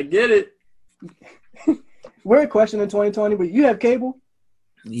 Gotta get it. We're in question in 2020, but you have cable?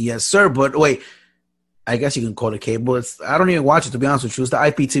 Yes, sir. But wait, I guess you can call it cable. I don't even watch it, to be honest with you. It's the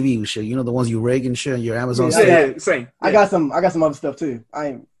IPTV shit. You know, the ones you rig and shit on your Amazon. Yeah, same. I got some other stuff too.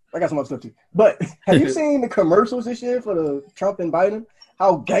 I got some other stuff too. But have you seen the commercials this year for the Trump and Biden?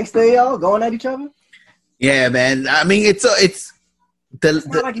 How gangsta they are going at each other? Yeah, man. I mean, it's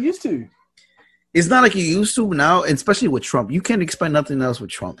not like you used to. It's not like you used to now, especially with Trump. You can't expect nothing else with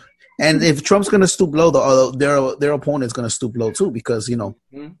Trump. And if Trump's gonna stoop low, their opponent's gonna stoop low too, because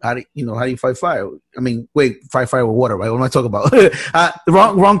how do you fight fire? I mean, fight fire with water, right? What am I talking about?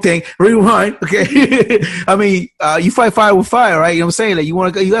 Wrong thing. Rewind. Okay. I mean, you fight fire with fire, right? You know what I'm saying? Like,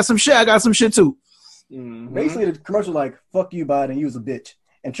 you got some shit. I got some shit too. Mm-hmm. Basically, the commercial like, "Fuck you, Biden. You was a bitch,"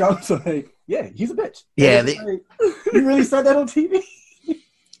 and Trump's like, "Yeah, he's a bitch." Yeah, like, you really said that on TV?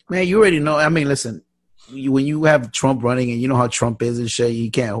 Man, you already know. I mean, listen. When you have Trump running and you know how Trump is and shit, he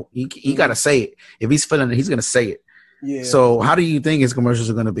got to say it. If he's feeling it, he's going to say it. Yeah. So how do you think his commercials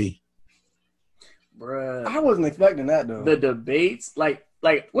are going to be? Bruh. I wasn't expecting that, though. The debates, like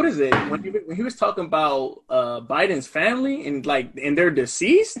what is it? When he was talking about Biden's family and they're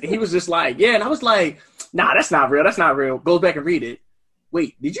deceased, he was just like, yeah. And I was like, nah, that's not real. That's not real. Go back and read it.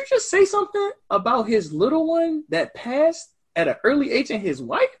 Wait, did you just say something about his little one that passed at an early age and his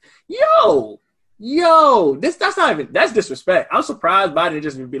wife? Yo, that's disrespect. I'm surprised Biden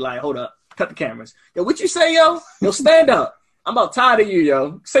just would be like, hold up, cut the cameras. Yo, what you say, yo? Yo, stand up. I'm about tired of you,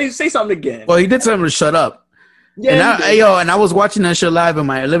 yo. Say something again. Well, he did tell him to shut up. Yeah. And I was watching that shit live in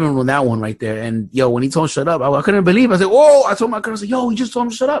my living room, that one right there. And when he told him to shut up, I couldn't believe it. I said, whoa, I told my girl, I said, yo, he just told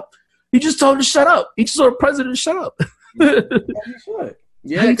him to shut up. He just told him to shut up. He just told the president to shut up. Yeah, he should.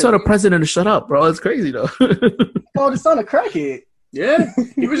 Yeah, he told the president to shut up, bro. It's crazy, though. Oh, the son of crackhead. Yeah,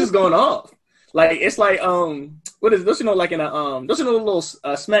 he was just going off. Like, it's like, what is this? Like in a, those little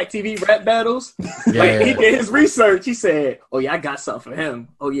Smack TV rap battles. Yeah. Like, he did his research. He said, oh, yeah, I got something for him.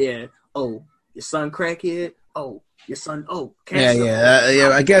 Oh, yeah. Oh, your son crackhead. Oh, your son. Oh, cancer. Yeah.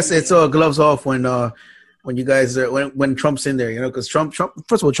 I guess it's all gloves off when you guys are, when Trump's in there, because Trump,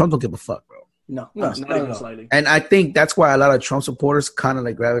 first of all, Trump don't give a fuck, bro. No, not even slightly. And I think that's why a lot of Trump supporters kind of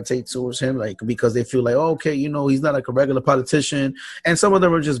like gravitate towards him, like, because they feel like, oh, okay, he's not like a regular politician. And some of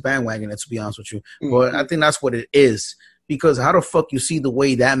them are just bandwagoning it, to be honest with you. Mm-hmm. But I think that's what it is. Because how the fuck you see the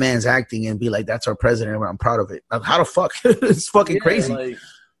way that man's acting and be like, that's our president and I'm proud of it? Like, how the fuck? It's fucking crazy. Like,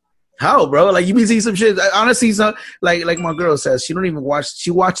 how, bro? Like, you be seeing some shit. Honestly, like my girl says, she don't even watch.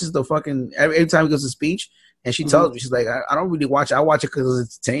 She watches the fucking every time he goes to speech. And she tells me, she's like, I don't really watch it. I watch it because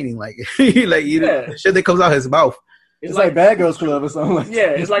it's entertaining. Like, the shit that comes out his mouth. It's like Bad Girls Club or something like that. Yeah,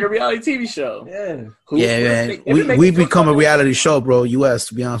 it's like a reality TV show. Yeah. Man. We've become a reality show, bro, U.S.,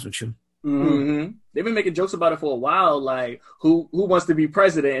 to be honest with you. Mm-hmm. They've been making jokes about it for a while, like, who wants to be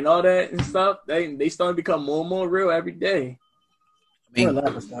president and all that and stuff. They starting to become more and more real every day. I mean,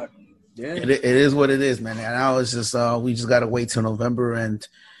 it is what it is, man. And now it's just, we just got to wait till November and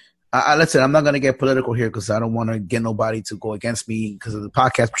listen, I'm not going to get political here because I don't want to get nobody to go against me because of the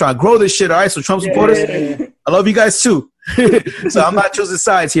podcast. I'm trying to grow this shit, all right? So Trump supporters, I love you guys too. So I'm not choosing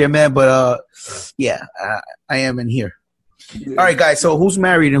sides here, man. But, I am in here. Yeah. All right, guys. So who's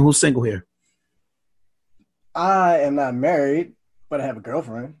married and who's single here? I am not married, but I have a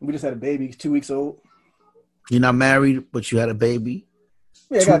girlfriend. We just had a baby. He's 2 weeks old. You're not married, but you had a baby?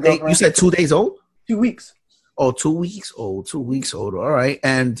 Yeah, you said 2 days old? 2 weeks. Oh, 2 weeks old. 2 weeks old. All right.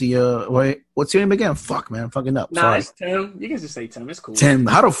 And wait, what's your name again? Fuck, man. I'm fucking up. Nah, it's Tim. You can just say Tim. It's cool. Tim.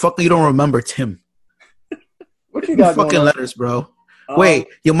 How the fuck you don't remember Tim? What you got fucking letters, bro. Wait,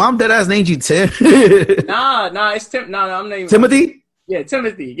 your mom dead ass named you Tim? Nah, it's Tim. Nah, I'm naming Timothy. Yeah,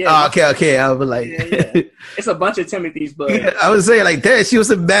 Timothy. Yeah. Okay. I was like, Yeah. It's a bunch of Timothys, but I was saying like that. She was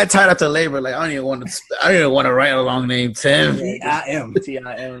a bad tied after labor. Like I don't even want to write a long name. Tim. Tim.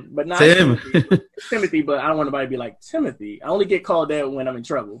 Tim, but not Tim. Timothy. But I don't want nobody to be like Timothy. I only get called that when I'm in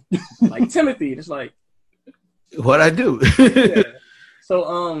trouble. Like Timothy. It's like what I do. yeah.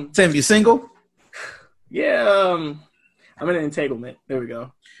 So Tim, you single? Yeah. I'm in an entanglement. There we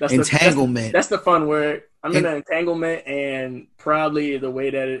go. Entanglement. That's the fun word. I'm in an entanglement, and probably the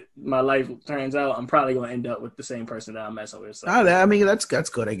way that my life turns out, I'm probably going to end up with the same person that I'm messing with. So. I mean, that's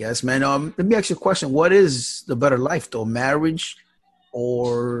good, I guess, man. Let me ask you a question. What is the better life, though? Marriage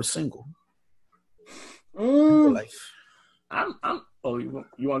or single? Life. Oh, you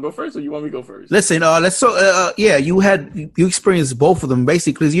want to go first, or you want me to go first? Listen, you experienced both of them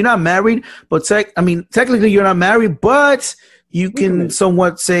basically. You're not married, but technically you're not married, but you can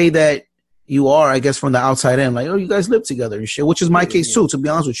somewhat say that you are, I guess, from the outside in, like, oh, you guys live together and shit, which is my case too, to be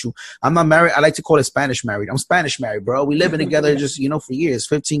honest with you. I'm not married. I like to call it Spanish married. I'm Spanish married, bro. We living together just, for years,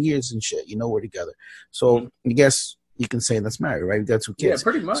 15 years and shit. We're together. So I guess you can say that's married, right? We got 2 kids. Yeah,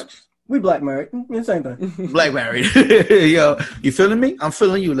 pretty much. We black married. Same thing. Black married. Yo, you feeling me? I'm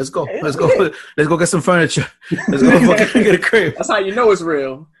feeling you. Let's go. Let's go get some furniture. Let's go fucking get a crib. That's how you know it's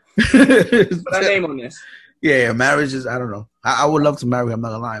real. Put our name on this. Yeah, marriage is, I don't know. I would love to marry, I'm not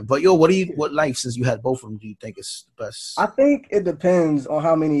gonna lie. But yo, what life, since you had both of them, do you think is the best? I think it depends on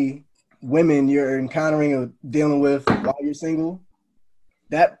how many women you're encountering or dealing with while you're single.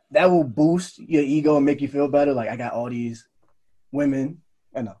 That will boost your ego and make you feel better. Like, I got all these women.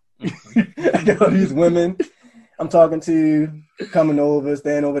 I know. I got all these women I'm talking to, coming over,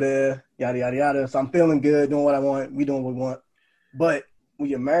 staying over there, yada, yada, yada. So I'm feeling good, doing what I want. We doing what we want. But when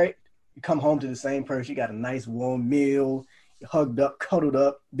you're married, you come home to the same person. You got a nice warm meal. You're hugged up, cuddled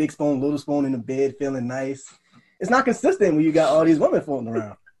up, big spoon, little spoon in the bed, feeling nice. It's not consistent when you got all these women floating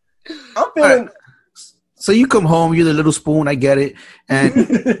around. I'm feeling. Right. So you come home, you're the little spoon. I get it, and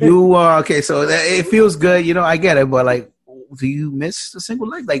you okay. So it feels good, I get it. But like, do you miss the single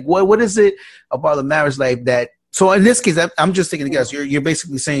life? Like, what is it about the marriage life that? So in this case, I'm just taking a guess. You're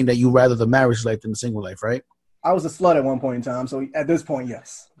basically saying that you rather the marriage life than the single life, right? I was a slut at one point in time, so at this point,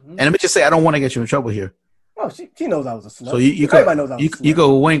 yes. And let me just say, I don't want to get you in trouble here. Oh, she knows I was a slut. So everybody knows I was a slut. You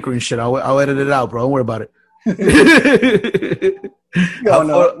go wanker and shit. I'll edit it out, bro. Don't worry about it.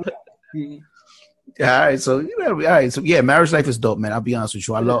 No. All right, so yeah, marriage life is dope, man. I'll be honest with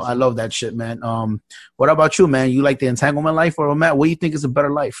you. I love that shit, man. What about you, man? You like the entanglement life, or Matt? What do you think is a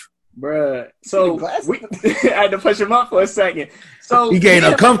better life? Bruh, so I had to push him up for a second. So he getting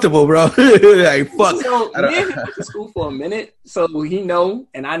uncomfortable, bro. Like, fuck. So me and him went to school for a minute, so he know,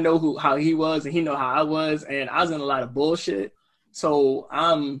 and I know how he was, and he know how I was, and I was in a lot of bullshit. So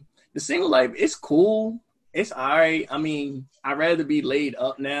the single life, it's cool, it's all right. I mean, I'd rather be laid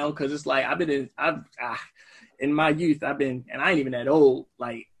up now because it's like in my youth, and I ain't even that old.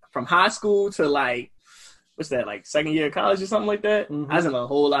 Like from high school to like. What's that, like second year of college or something like that? Mm-hmm. I was in a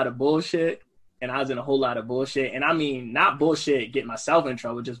whole lot of bullshit. And I mean, not bullshit, get myself in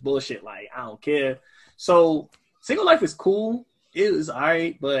trouble, just bullshit, like, I don't care. So, single life is cool. It was all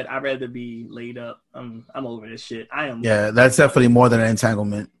right, but I'd rather be laid up. I'm over this shit. I am. Yeah, that's definitely more than an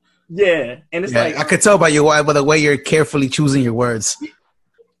entanglement. Yeah. And it's like. I could tell by the way you're carefully choosing your words.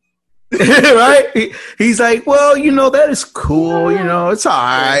 Right? He's like, well, that is cool. It's all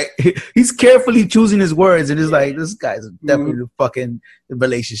right. He's carefully choosing his words, and it's like, this guy's definitely fucking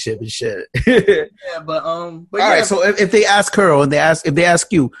relationship and shit. Yeah, but all right. So if they ask her, or if they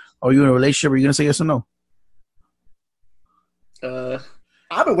ask you, are you in a relationship? Are you gonna say yes or no?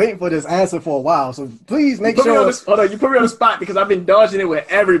 I've been waiting for this answer for a while, so please make sure. Hold on, you put me on the spot because I've been dodging it with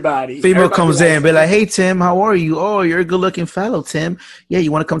everybody. Female comes in and be like, hey, Tim, how are you? Oh, you're a good-looking fellow, Tim. Yeah,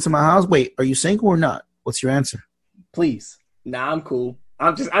 you want to come to my house? Wait, are you single or not? What's your answer? Please. Nah, I'm cool.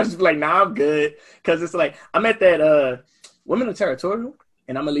 I'm just like, nah, I'm good. Because it's like, I'm at that Women of Territorial,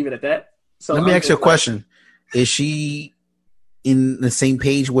 and I'm going to leave it at that. So let me ask you a question. Is she in the same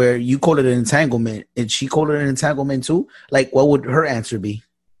page where you call it an entanglement and she called it an entanglement too? Like, what would her answer be?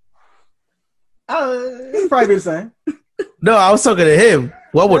 It's probably the same. No, I was talking to him.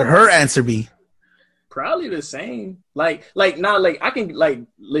 What would her answer be? Probably the same. Like I can like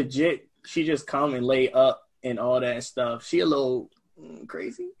legit. She just come and lay up and all that stuff. She a little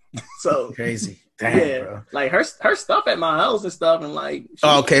crazy. So crazy. Damn, yeah, bro. Like her stuff at my house and stuff, and like.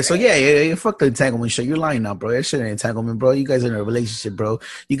 Okay, so yeah, fuck the entanglement shit. You're lying now, bro. That shit ain't entanglement, bro. You guys are in a relationship, bro.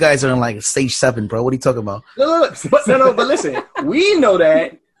 You guys are in like stage 7, bro. What are you talking about? No, but listen, we know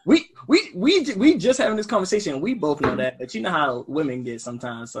that. We just having this conversation. We both know that, but you know how women get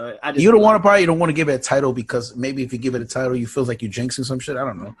sometimes. So I just You don't want to give it a title because maybe if you give it a title, you feel like you're jinxing some shit. I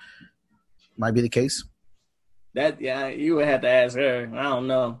don't know. Might be the case. You would have to ask her. I don't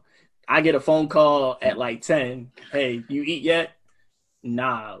know. I get a phone call at like 10. Hey, you eat yet?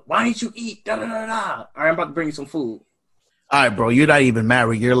 Nah. Why didn't you eat? Da da da da. All right, I'm about to bring you some food. All right, bro. You're not even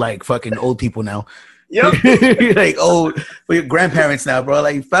married. You're like fucking old people now. Yep. You're like old for your grandparents now, bro.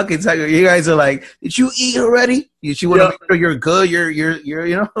 Like fucking tell you guys are like, did you eat already? You want to make sure you're good. You're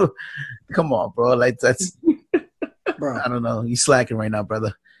you know. Come on, bro. Like that's Bro. I don't know. You slacking right now,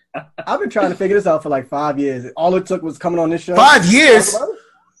 brother. I've been trying to figure this out for like 5 years. All it took was coming on this show. 5 years.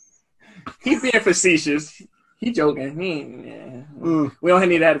 He being facetious. He joking. We don't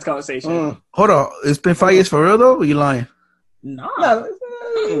need to have this conversation. Hold on. It's been 5 years for real though? Or you lying? No.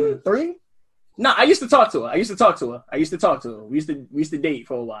 3. No, I used to talk to her. We used to date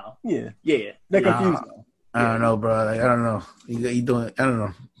for a while. Yeah. They're confused. I don't know, bro. Like, I don't know. You doing? I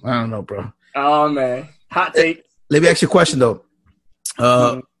don't know, bro. Oh man, hot take. Let me ask you a question though.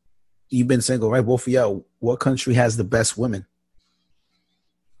 You've been single, right? Both of y'all. What country has the best women?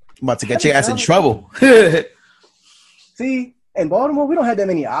 I'm about to get your ass in trouble. See, in Baltimore, we don't have that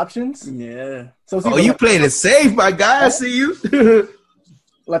many options. Yeah. So you playing it safe, my guy. I see you.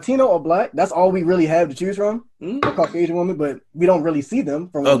 Latino or black, that's all we really have to choose from. A Caucasian woman, but we don't really see them.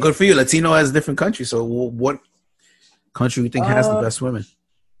 Good for you. Latino has a different country. So what country you think has the best women?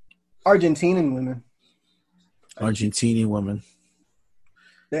 Argentinian women. Argentinian women.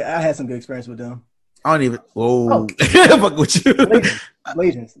 I had some good experience with them. I don't even. Whoa. Fuck with you.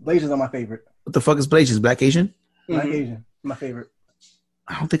 Blasians are my favorite. What the fuck is Blasians? Black Asian? Black Asian. My favorite.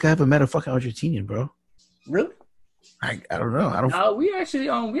 I don't think I ever met a fucking Argentinian, bro. Really? I don't know. We actually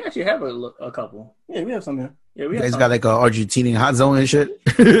have a couple. Yeah, we have some here. Yeah, you guys got like a Argentinian hot zone and shit.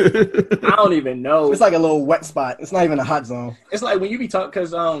 I don't even know. It's like a little wet spot. It's not even a hot zone. It's like when you be talking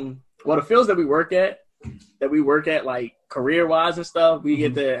because the fields that we work at like career wise and stuff, we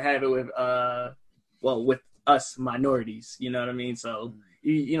get to have it with with us minorities. You know what I mean? So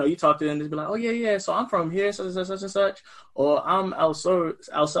you talk to them and be like, oh yeah. So I'm from here, such and such, or I'm El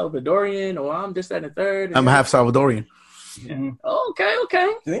Salvadorian, or I'm this, that, and the third. I'm half Salvadorian. Yeah. Mm-hmm.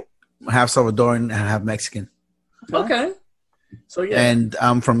 Okay. I'm half Salvadorian and half Mexican. Okay. So yeah. And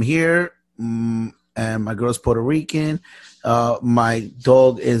I'm from here, and my girl's Puerto Rican. My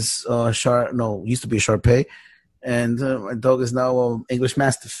dog is used to be a Shar-Pei, and my dog is now English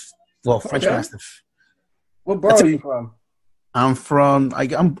Mastiff. Well, French Mastiff. What borough are you from? I'm from.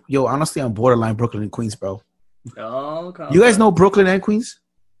 Honestly, I'm borderline Brooklyn and Queens, bro. Oh, okay. You guys know Brooklyn and Queens?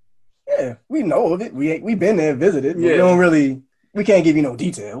 Yeah, we know of it. We've been there, visited. But we don't really. We can't give you no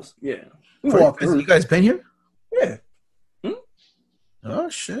details. Yeah. We walk through. You guys been here? Yeah. Oh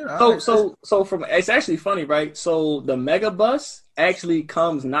shit! So from it's actually funny, right? So the mega bus actually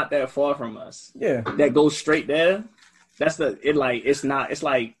comes not that far from us. Yeah. That goes straight there. That's it's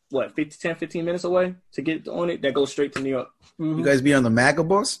like what 15 minutes away to get on it. That goes straight to New York. Mm-hmm. You guys be on the MAGA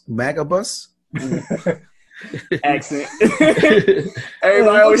bus? Accent.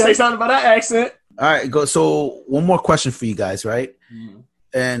 Everybody always say something about that accent. All right, go. So one more question for you guys, right? Mm-hmm.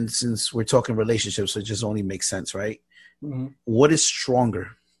 And since we're talking relationships, it just only makes sense, right? Mm-hmm. What is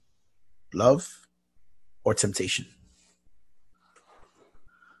stronger, love or temptation?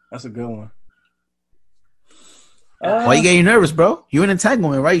 That's a good one. Why you getting nervous, bro? You're in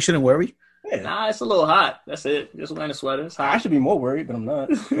entanglement, right? You shouldn't worry. Yeah. Nah, it's a little hot. That's it. Just wearing a sweater. It's hot. I should be more worried, but I'm not.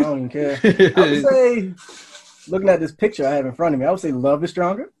 I don't even care. I would say, looking at this picture I have in front of me, I would say love is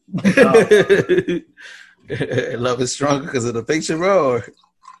stronger. Love is stronger because of the picture, bro? Or?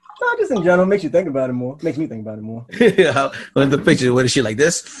 No, just in general. Makes you think about it more. Makes me think about it more. When the picture, what is she like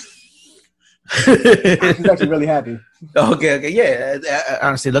this? She's actually really happy. Okay. Yeah.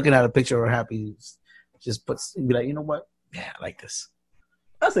 Honestly, looking at a picture of her happy just be like, you know what? Yeah, I like this.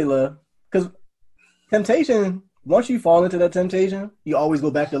 I say love. Because temptation, once you fall into that temptation, you always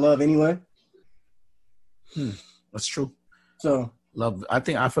go back to love anyway. That's true. So love, I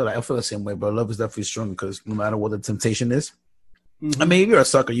feel the same way, but love is definitely strong because no matter what the temptation is, I mean, if you're a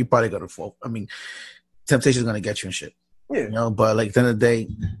sucker, you probably gotta fall. I mean, temptation is gonna get you and shit. Yeah. But like at the end of the day,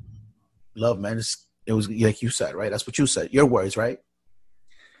 love, man, it was like you said, right? That's what you said. Your words, right?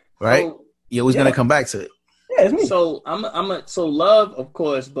 Right? So, you're always gonna come back to it. Yeah, it's me. So so love, of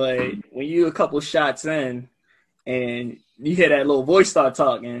course, but when you a couple shots in and you hear that little voice start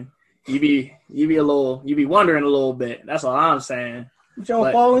talking, you be wondering a little bit. That's all I'm saying. But you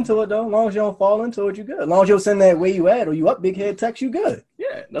don't fall into it though. As long as you don't fall into it, you good. As long as you don't send that where you at or you up big head text, you good.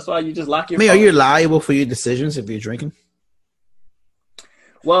 Yeah, that's why you just lock your. Are you liable for your decisions if you're drinking?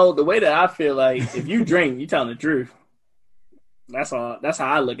 Well, the way that I feel like if you drink, you telling the truth. That's all. That's how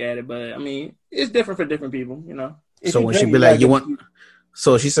I look at it. But I mean, it's different for different people, you know. If So you when drink, she be you like, gotta "You get want,"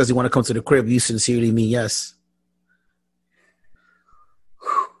 so she says, "You want to come to the crib?" You sincerely mean yes.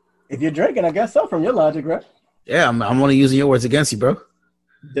 If you're drinking, I guess so. From your logic, right? Yeah, I'm only using your words against you, bro.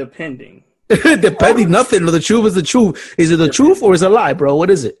 Depending. Depending, nothing. The truth is the truth. Is it the truth or is it a lie, bro? What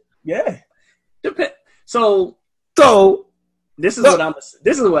is it? Yeah. Depend. So So this is what I'm gonna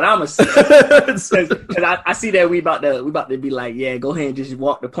say. Because I see that we about to be like, yeah, go ahead and just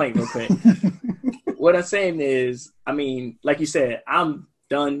walk the plank real quick. What I'm saying is, I mean, like you said, I'm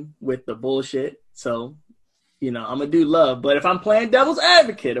done with the bullshit. So, you know, I'm gonna do love. But if I'm playing devil's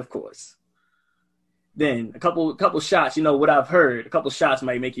advocate, of course, then a couple shots, you know what I've heard, a couple shots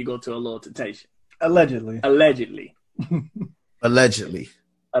might make you go to a little temptation. Allegedly.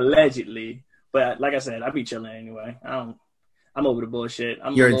 But like I said, I be chilling anyway. I'm over the bullshit.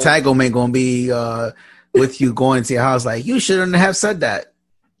 your entanglement gonna be with you going to your house like, you shouldn't have said that.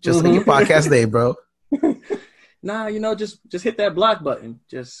 Just like your podcast day, bro. Nah, you know, just hit that block button.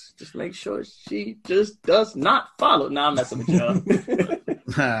 Just make sure she just does not follow. Nah, I'm messing with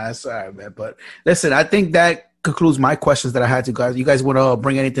y'all. Sorry, man. But listen, I think that concludes my questions that I had to guys. You guys want to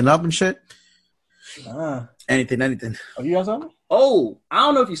bring anything up and shit? Anything. Oh, you got something? Oh, I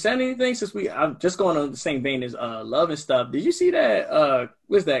don't know if you said anything since I'm just going on the same vein as love and stuff. Did you see that?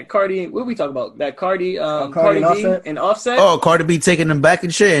 What's that? Cardi? What we talk about? That Cardi Cardi B and Offset? Oh, Cardi B taking them back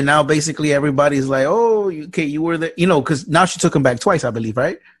and shit, and now basically everybody's like, "Oh, you were there," you know, because now she took him back twice, I believe,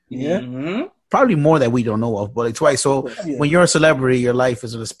 right? Yeah. Mm-hmm. Probably more that we don't know of, but like twice. So Yeah. when you're a celebrity, your life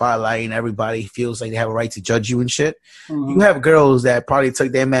is in the spotlight, and everybody feels like they have a right to judge you and shit. Mhm. You have girls that probably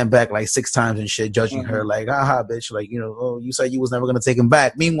took their man back like 6 times and shit, judging her like, "Aha, bitch!" Like, you know, "Oh, you said you was never gonna take him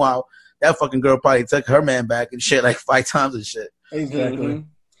back." Meanwhile, that fucking girl probably took her man back and shit like 5 times and shit. Exactly.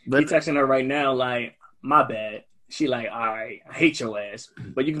 Mm-hmm. But He texting her right now like, my bad. She like, all right, I hate your ass,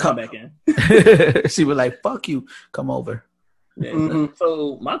 but you can come back in. she was like, "Fuck you, come over." Yeah. Mhm.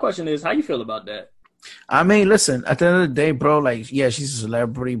 So my question is, how you feel about that? I mean, listen, at the end of the day, bro, like, yeah, she's a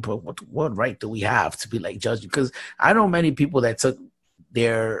celebrity, but what right do we have to be like judging? Because I know many people that took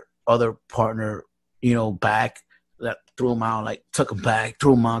their other partner, you know, back, that threw him out, like took him back,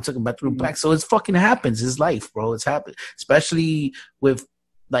 threw him out, took him back, threw him back. So it's fucking happens. It's life, bro. It's happened, especially with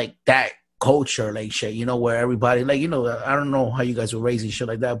like that culture, like shit, you know, where everybody, like, you know, I don't know how you guys were raised and shit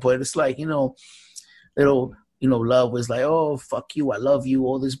like that, but it's like, you know, little. You know, love was like, "Oh, fuck you, I love you,"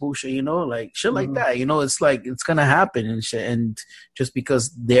 all this bullshit, you know, like shit like that. You know, it's like it's gonna happen and shit. And just because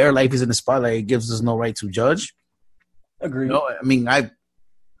their life is in the spotlight, it gives us no right to judge. Agreed. You know, I mean,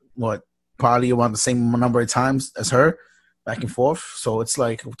 probably around the same number of times as her, back and forth. So it's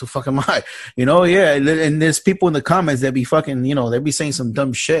like, what the fuck am I? You know, yeah. And there's people in the comments that be fucking, you know, they be saying some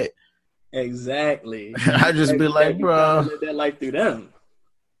dumb shit. Exactly. I just be like, bro, live that life through them.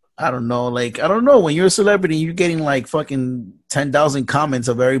 I don't know. Like, I don't know. When you're a celebrity, you're getting like fucking 10,000 comments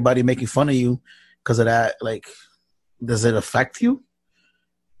of everybody making fun of you because of that. Like, does it affect you?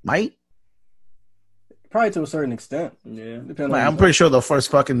 Might. Probably to a certain extent. Yeah. Depending Like, on I'm pretty sure the first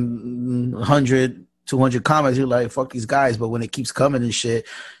fucking 100, 200 comments, you're like, fuck these guys. But when it keeps coming and shit,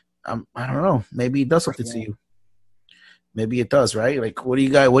 I don't know. Maybe it does something to you. Maybe it does, right? Like, what do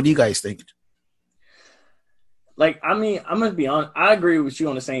you guys think? Like, I mean, I'm gonna be honest. I agree with you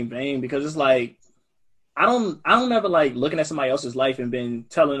on the same vein because it's like I don't ever like looking at somebody else's life and been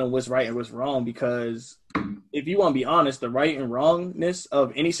telling them what's right and what's wrong, because if you want to be honest, the right and wrongness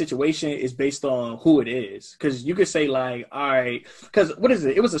of any situation is based on who it is. Because you could say like, all right, because what is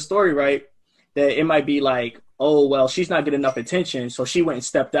it? It was a story, right? That it might be like, oh well, she's not getting enough attention, so she went and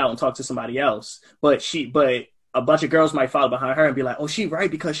stepped out and talked to somebody else. But a bunch of girls might follow behind her and be like, oh, she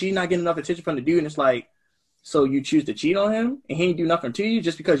right because she's not getting enough attention from the dude, and it's like, so you choose to cheat on him and he ain't do nothing to you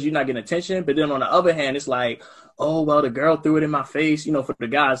just because you're not getting attention. But then on the other hand, it's like, oh, well, the girl threw it in my face. You know, for the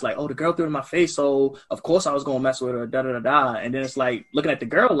guys, like, oh, the girl threw it in my face, so of course I was going to mess with her, da-da-da-da. And then it's like looking at the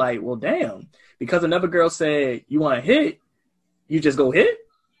girl like, well, damn, because another girl said you want to hit, you just go hit.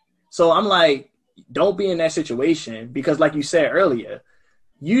 So I'm like, don't be in that situation because like you said earlier,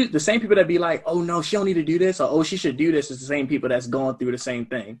 the same people that be like, oh, no, she don't need to do this, or oh, she should do this is the same people that's going through the same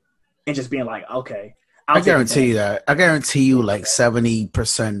thing and just being like, okay. I guarantee you that. I guarantee you like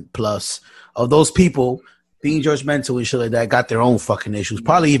 70% plus of those people being judgmental and shit like that got their own fucking issues.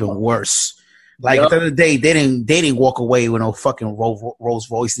 Probably even worse. Like at the end of the day, they didn't walk away with no fucking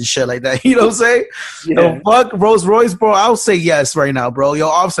Rolls Royce and shit like that. You know what I'm saying? Yeah. The fuck Rolls Royce, bro. I'll say yes right now, bro. Yo,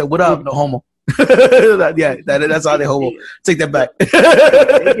 Offset, what up? No homo. That's how they homo. Take that back. They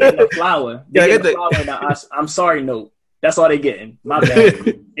getting the flower. They Yeah, getting the flower in the I'm sorry note. That's all they getting. My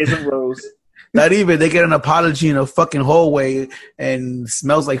bad. It's a rose. Not even. They get an apology in a fucking hallway and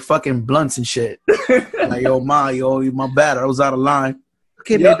smells like fucking blunts and shit. Like, yo, my bad. I was out of line.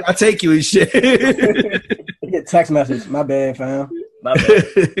 Okay, yep. Baby, I'll take you and shit. They get text message. My bad, fam. My bad.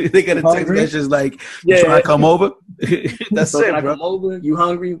 They get a text message like, you trying to come over? That's so it, can I bro. come over? You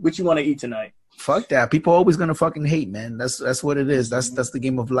hungry? What you want to eat tonight? Fuck that. People are always gonna fucking hate, man. That's what it is. That's the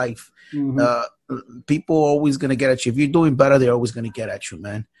game of life. People are always gonna get at you. If you're doing better, they're always gonna get at you,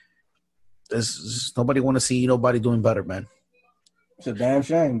 man. There's nobody want to see nobody doing better, man. It's a damn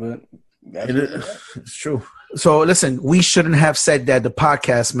shame, but it's true. So listen, we shouldn't have said that. The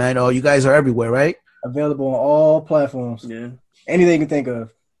podcast, man. Oh, you guys are everywhere, right? Available on all platforms. Yeah. Anything you can think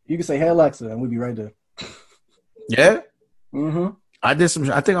of. You can say, "Hey Alexa," and we'll be right there. Yeah. Mm-hmm. I did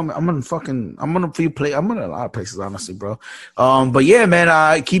some. I think I'm on a few play. I'm on a lot of places, honestly, bro. But yeah, man,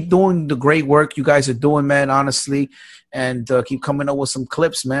 I keep doing the great work you guys are doing, man. Honestly, and keep coming up with some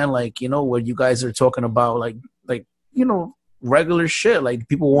clips, man. Like, you know, where you guys are talking about like you know, regular shit like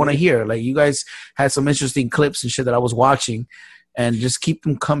people want to hear. Like, you guys had some interesting clips and shit that I was watching, and just keep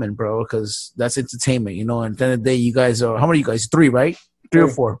them coming, bro, because that's entertainment, you know. And at the end of the day, you guys are, how many of you guys? 3, right? 3 or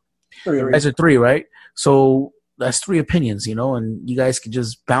 4? 3. You guys are 3, right? So that's 3 opinions, you know, and you guys can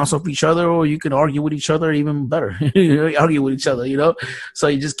just bounce off each other, or you can argue with each other even better. Argue with each other, you know. So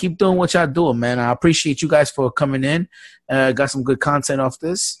you just keep doing what y'all doing, man. I appreciate you guys for coming in. Got some good content off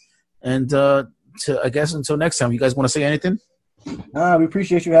this. And I guess until next time, you guys want to say anything? We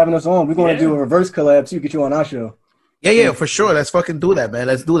appreciate you having us on. We're going to do a reverse collab too, get you on our show. Yeah, for sure. Let's fucking do that, man.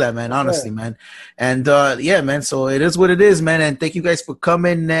 Let's do that, man. Honestly, man. And yeah, man. So it is what it is, man. And thank you guys for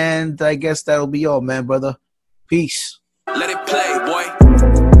coming. And I guess that'll be all, man, brother. Peace. Let it play, boy.